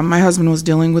this. My husband was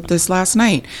dealing with this last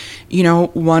night.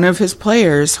 One of his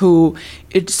players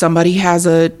somebody has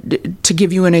to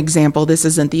give you an example, this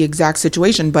isn't the exact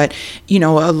situation, but,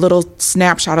 a little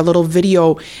snapshot, a little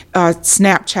video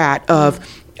Snapchat of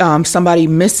somebody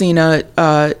missing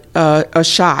a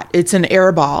shot. It's an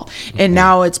air ball, and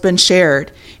now it's been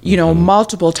shared,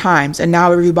 multiple times, and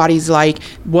now everybody's like,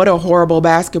 what a horrible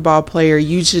basketball player,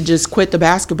 you should just quit the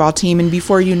basketball team. And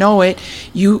before you know it,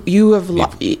 you have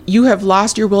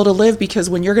lost your will to live, because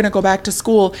when you're going to go back to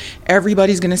school,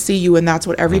 everybody's going to see you, and that's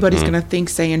what everybody's going to think,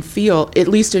 say, and feel. At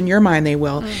least in your mind they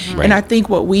will. Right. And I think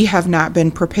what we have not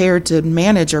been prepared to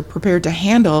manage or prepared to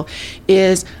handle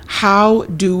is, how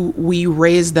do we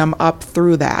raise them up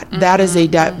through that? That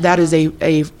is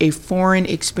a foreign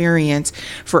experience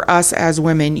for us as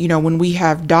women. When we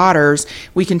have daughters,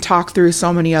 we can talk through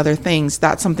so many other things.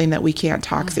 That's something that we can't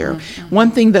talk through.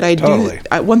 One thing that I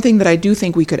do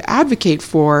think we could advocate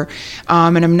for,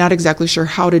 and I'm not exactly sure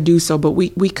how to do so, but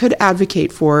we could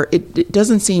advocate for it. It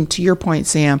doesn't seem, to your point,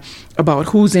 Sam, about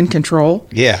who's in control.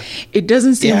 Yeah. It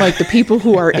doesn't seem like the people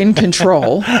who are in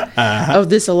control of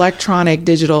this electronic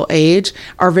digital age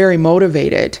are very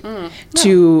motivated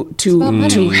to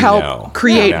help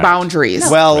create boundaries.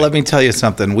 Well, let me tell you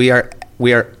something. We are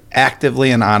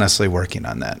actively and honestly working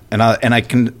on that. And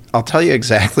I'll tell you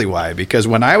exactly why. Because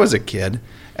when I was a kid,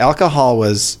 alcohol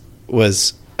was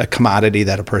a commodity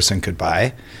that a person could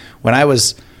buy. When I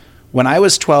was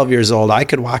 12 years old, I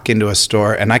could walk into a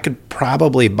store and I could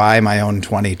probably buy my own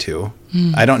 .22.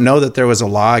 I don't know that there was a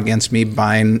law against me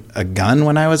buying a gun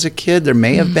when I was a kid. There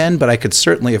may have been, but I could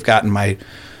certainly have gotten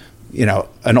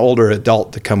an older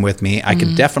adult to come with me. I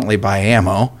could definitely buy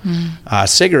ammo.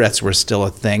 Cigarettes were still a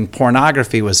thing.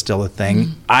 Pornography was still a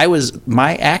thing.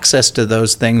 My access to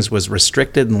those things was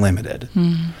restricted and limited.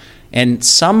 And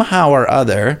somehow or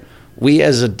other, we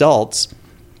as adults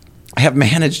have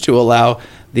managed to allow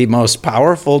the most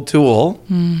powerful tool,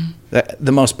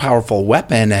 the most powerful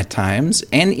weapon at times,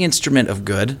 and instrument of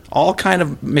good, all kind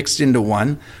of mixed into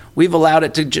one. We've allowed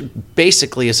it to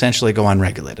basically essentially go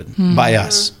unregulated by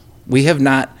us. We have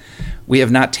not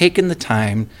taken the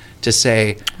time to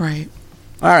say, right,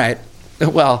 all right,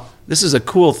 well, this is a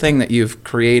cool thing that you've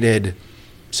created,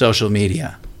 social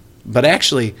media, but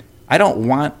actually I don't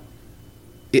want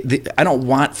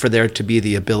for there to be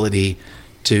the ability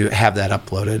to have that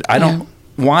uploaded. I don't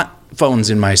want phones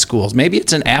in my schools. Maybe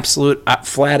it's an absolute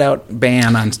flat out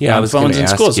ban on phones in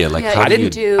schools. I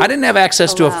didn't have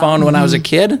access to a phone when I was a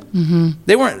kid.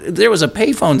 There was a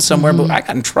payphone somewhere, but I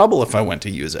got in trouble if I went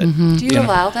to use it. Do you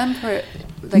allow them for?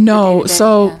 No.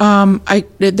 So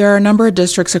there are a number of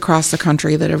districts across the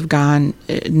country that have gone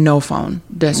no phone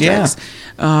districts,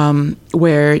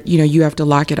 where you have to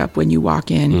lock it up when you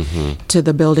walk in to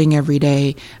the building every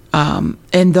day,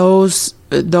 and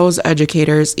those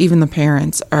educators, even the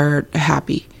parents, are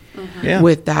happy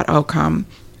with that outcome.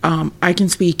 I can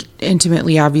speak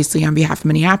intimately, obviously, on behalf of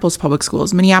Minneapolis Public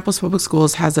Schools. Minneapolis Public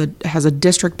Schools has a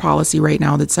district policy right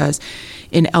now that says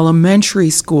in elementary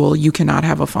school, you cannot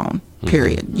have a phone,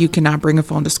 period. You cannot bring a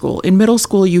phone to school. In middle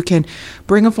school, you can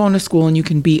bring a phone to school and you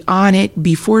can be on it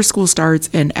before school starts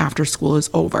and after school is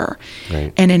over.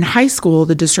 Right. And in high school,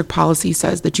 the district policy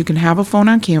says that you can have a phone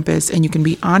on campus and you can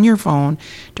be on your phone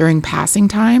during passing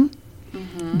time,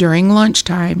 during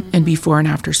lunchtime, and before and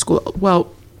after school. Well,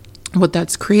 what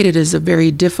that's created is a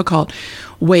very difficult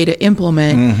way to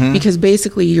implement, because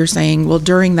basically you're saying, well,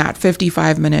 during that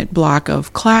 55-minute block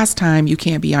of class time, you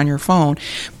can't be on your phone,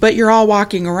 but you're all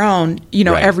walking around,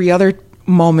 every other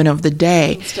moment of the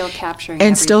day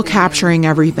and still capturing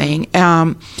everything.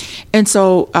 And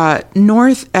so at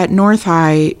North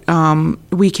High,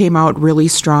 we came out really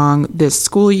strong this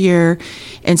school year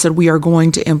and said we are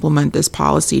going to implement this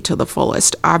policy to the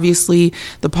fullest. Obviously,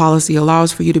 the policy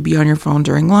allows for you to be on your phone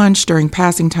during lunch, during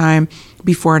passing time,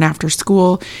 before and after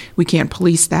school. We can't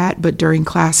police that, but during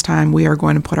class time, we are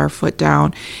going to put our foot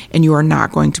down, and you are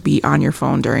not going to be on your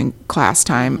phone during class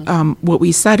time. What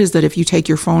we said is that if you take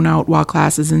your phone out while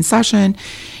class is in session,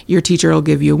 your teacher will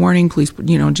give you a warning. Please,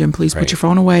 Jim, please put your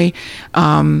phone away.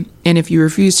 And if you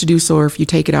refuse to do so, or if you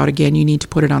take it out again, you need to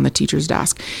put it on the teacher's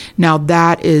desk. Now,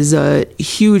 that is a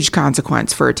huge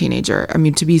consequence for a teenager. I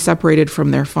mean, to be separated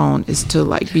from their phone is to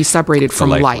be separated from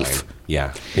life.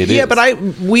 Yeah, it is. Yeah, but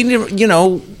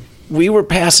we were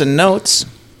passing notes.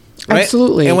 Right?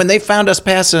 Absolutely. And when they found us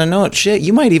passing a note,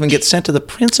 you might even get sent to the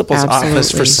principal's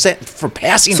office for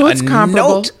passing a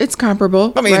note. It's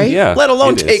comparable. I mean, right? Let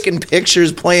alone taking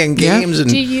pictures, playing games, and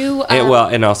do you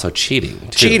and also cheating,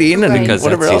 and because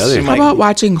whatever that's else. How about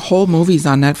watching whole movies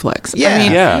on Netflix?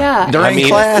 During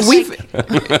class,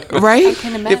 right? I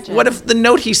can imagine. What if the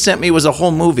note he sent me was a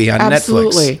whole movie on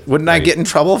Netflix? Wouldn't I get in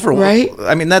trouble for? Right.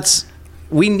 I mean,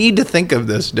 we need to think of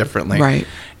this differently, right?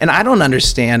 And I don't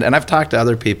understand, and I've talked to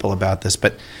other people about this,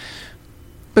 but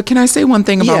can I say one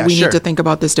thing about need to think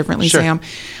about this differently, Sam?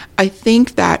 I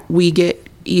think that we get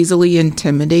easily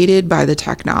intimidated by the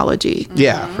technology.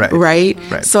 Yeah,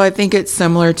 right. So I think it's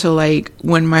similar to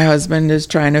when my husband is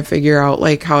trying to figure out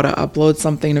how to upload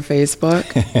something to Facebook,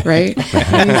 right?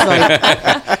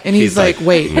 And he's like,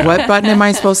 wait, what button am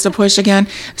I supposed to push again?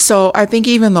 So I think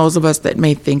even those of us that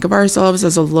may think of ourselves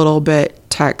as a little bit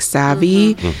tech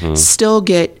savvy still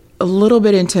get a little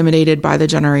bit intimidated by the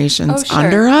generations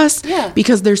under us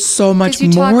because there's so much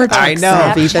more tech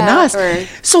savvy than us.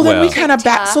 So then we kind of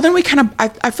back. So then we kind of.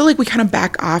 I feel like we kind of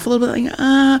back off a little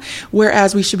bit,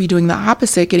 whereas we should be doing the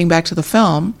opposite, getting back to the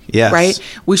film. Yes. Right.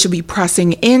 We should be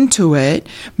pressing into it,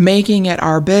 making it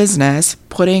our business,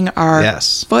 putting our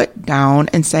foot down,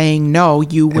 and saying no,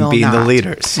 you will not. And being the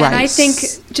leaders. And I think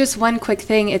just one quick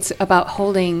thing. It's about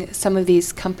holding some of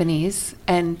these companies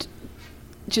and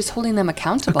just holding them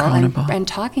accountable. And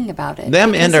talking about it.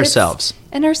 Them and ourselves.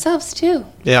 And ourselves too.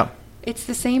 Yeah. It's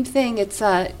the same thing. It's,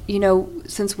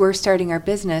 since we're starting our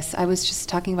business, I was just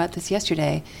talking about this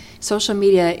yesterday. Social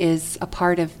media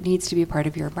needs to be a part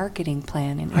of your marketing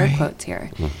plan, in air quotes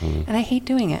here. Mm-hmm. And I hate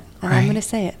doing it. And I'm going to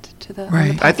say it on the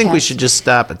podcast. I think we should just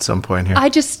stop at some point here. I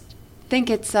just think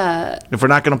it's if we're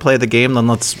not going to play the game, then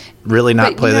let's really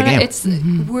not play the game. It's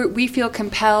we feel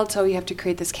compelled, so we have to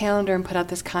create this calendar and put out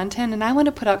this content, and I want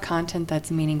to put out content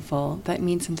that's meaningful, that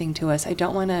means something to us. I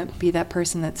don't want to be that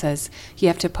person that says you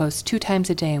have to post 2 times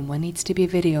a day and one needs to be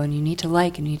video and you need to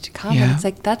like and you need to comment.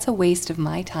 It's that's a waste of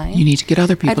my time. You need to get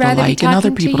other people to like and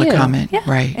other people to comment.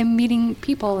 Right. And meeting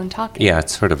people and talking. Yeah,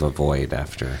 it's sort of a void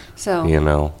after. So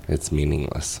it's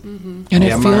meaningless. Mm-hmm. And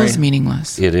it feels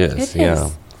meaningless. It is. It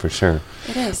is. For sure.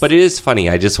 It is. But it is funny.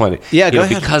 I just want to, go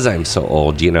ahead. because I'm so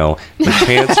old, the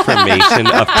transformation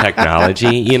of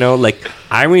technology,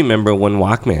 I remember when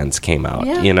Walkmans came out,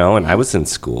 and I was in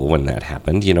school when that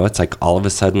happened, it's all of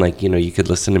a sudden, you could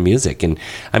listen to music. And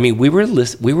I mean, we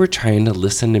were trying to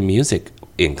listen to music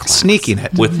in class. Sneaking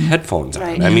it. With headphones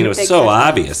on. I mean, it was so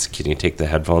obvious. Can you take the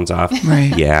headphones off?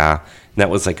 Right. Yeah. And that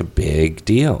was a big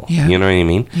deal. Yeah. You know what I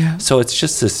mean? Yeah. So it's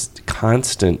just this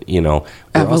constant,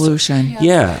 evolution.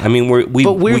 I mean,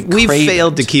 we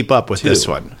failed to keep up with this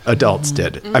one. Adults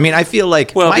did. I mean, I feel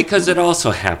like because it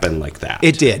also happened like that.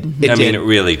 It did. I mean, it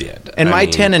really did. And my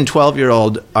 10 and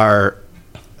 12-year-old are,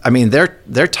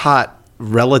 they're taught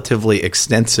relatively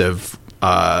extensive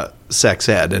sex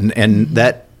ed, and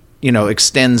that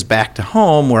extends back to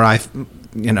home where I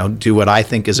do what I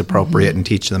think is appropriate and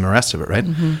teach them the rest of it. Right.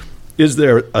 Mm-hmm. Is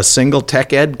there a single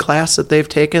tech ed class that they've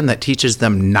taken that teaches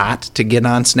them not to get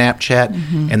on Snapchat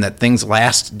and that things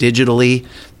last digitally,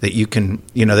 that you can,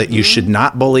 that you should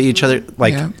not bully each other?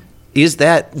 Is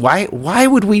that, why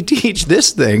would we teach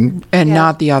this thing and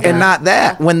not the other? And not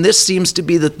that, when this seems to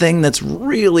be the thing that's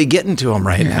really getting to them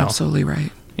right now? Absolutely right.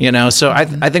 So I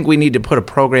think we need to put a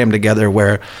program together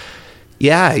where,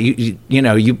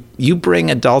 you bring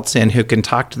adults in who can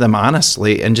talk to them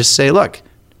honestly and just say, look,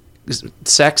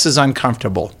 sex is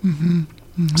uncomfortable. Mm-hmm.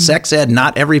 Mm-hmm. Sex ed,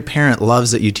 not every parent loves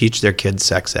that you teach their kids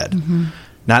sex ed. Mm-hmm.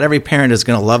 Not every parent is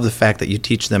going to love the fact that you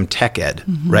teach them tech ed,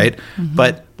 right? Mm-hmm.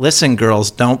 But listen,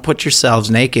 girls, don't put yourselves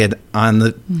naked on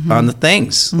the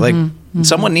things. Mm-hmm.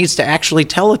 Someone needs to actually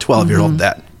tell a 12-year-old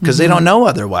that, because they don't know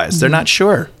otherwise. They're not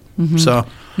sure. Mm-hmm. So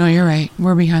no, you're right.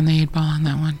 We're behind the 8 ball on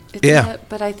that one.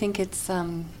 But I think it's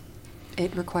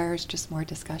it requires just more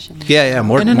discussion.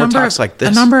 More talks like this.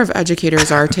 A number of educators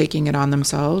are taking it on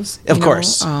themselves, of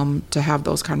course, to have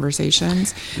those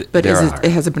conversations. But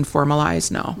it hasn't been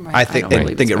formalized. No, right. I think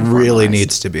it really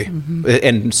needs to be,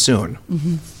 and soon.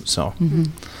 Mm-hmm. So,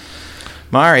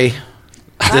 Mauri,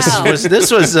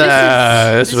 This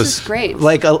was great.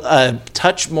 Like a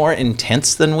touch more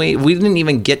intense than we didn't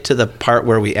even get to the part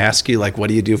where we ask you, like, what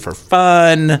do you do for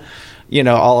fun?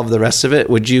 All of the rest of it.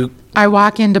 Would you? I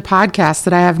walk into podcasts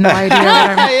that I have no idea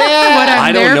what I'm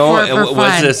I there don't know. for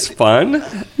Was fun. this fun?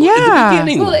 Yeah. At the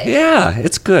beginning. Well, yeah,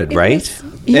 it's good, right?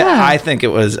 Yeah, I think it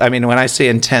was. I mean, when I say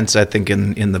intense, I think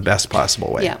in the best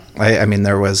possible way. Yeah. I mean,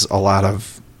 there was a lot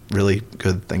of really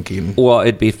good thinking. Well,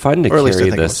 it'd be fun to Or at least I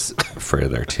carry think it this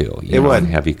further too. It would. And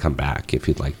have you come back if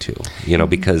you'd like to.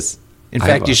 Because In I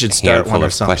fact, have you a should start handful one or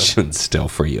of something. questions still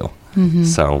for you.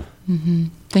 So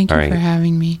Thank you All right. for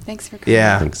having me. Thanks for coming.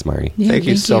 Yeah. thanks, Mari. Yeah, Thank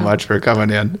you so much for coming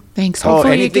in. Thanks.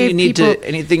 Hopefully it anything gave people-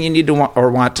 anything you need to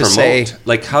want to say?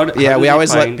 Like how do Yeah, how do we they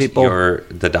always let find people-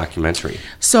 the documentary.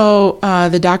 So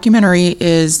the documentary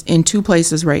is in 2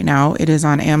 places right now. It is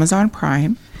on Amazon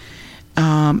Prime,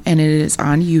 and it is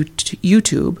on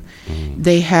YouTube.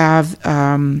 They have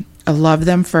a Love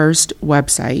Them First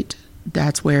website.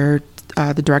 That's where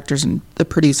the directors and the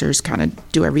producers kind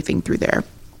of do everything through there.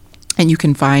 And you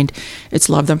can find, it's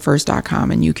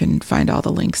lovethemfirst.com, and you can find all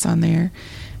the links on there.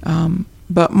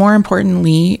 But more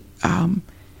importantly, I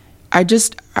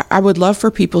would love for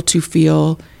people to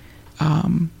feel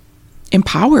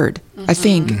empowered. I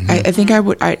think, I think I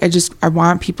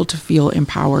want people to feel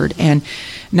empowered and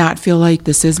not feel like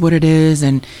this is what it is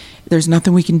and there's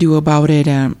nothing we can do about it.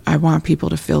 And I want people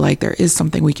to feel like there is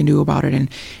something we can do about it. And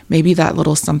maybe that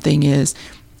little something is,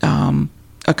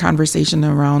 a conversation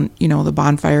around, the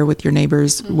bonfire with your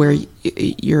neighbors where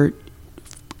you're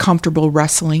comfortable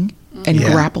wrestling and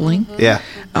grappling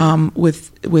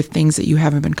with things that you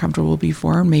haven't been comfortable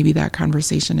before. Maybe that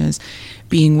conversation is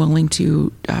being willing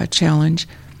to challenge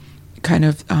kind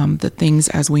of the things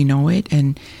as we know it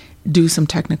and do some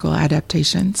technical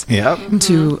adaptations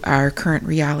to our current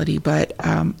reality. But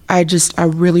I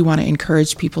really want to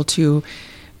encourage people to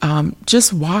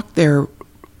just walk their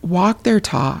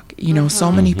talk.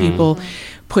 So many people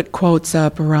put quotes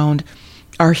up around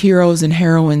our heroes and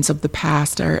heroines of the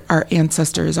past, our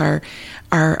ancestors, our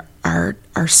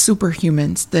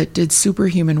superhumans that did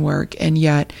superhuman work, and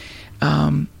yet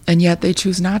they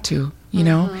choose not to.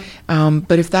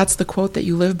 But if that's the quote that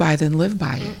you live by, then live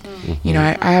by it.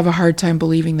 I have a hard time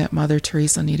believing that Mother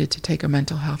Teresa needed to take a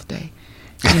mental health day.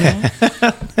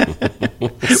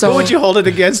 So what would you hold it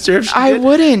against her if she I did?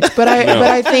 wouldn't, but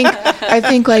I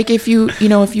think like if you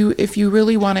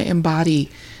really want to embody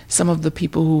some of the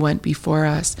people who went before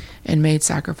us and made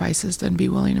sacrifices, then be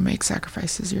willing to make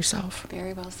sacrifices yourself.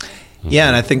 Very well said. Yeah,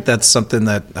 and I think that's something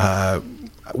that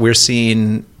we're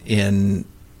seeing in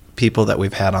people that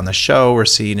we've had on the show. We're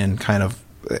seeing in kind of,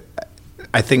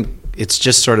 I think it's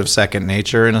just sort of second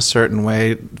nature in a certain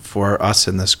way for us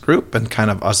in this group and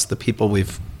kind of us, the people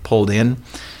we've pulled in.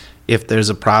 If there's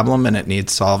a problem and it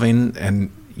needs solving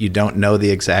and you don't know the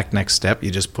exact next step, you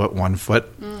just put one foot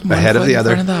ahead of the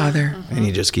other, and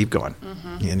you just keep going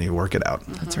and you work it out.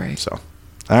 That's right. So,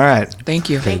 all right. Thank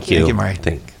you. Thank you, Mari.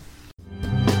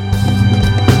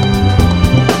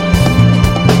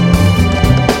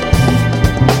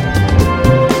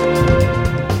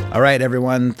 All right,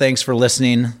 everyone. Thanks for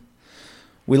listening.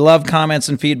 We love comments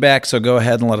and feedback, so go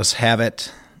ahead and let us have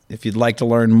it. If you'd like to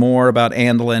learn more about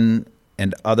Andelin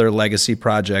and other legacy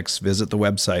projects, visit the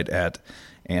website at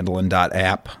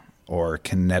andelin.app or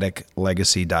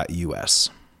kineticlegacy.us.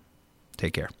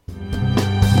 Take care.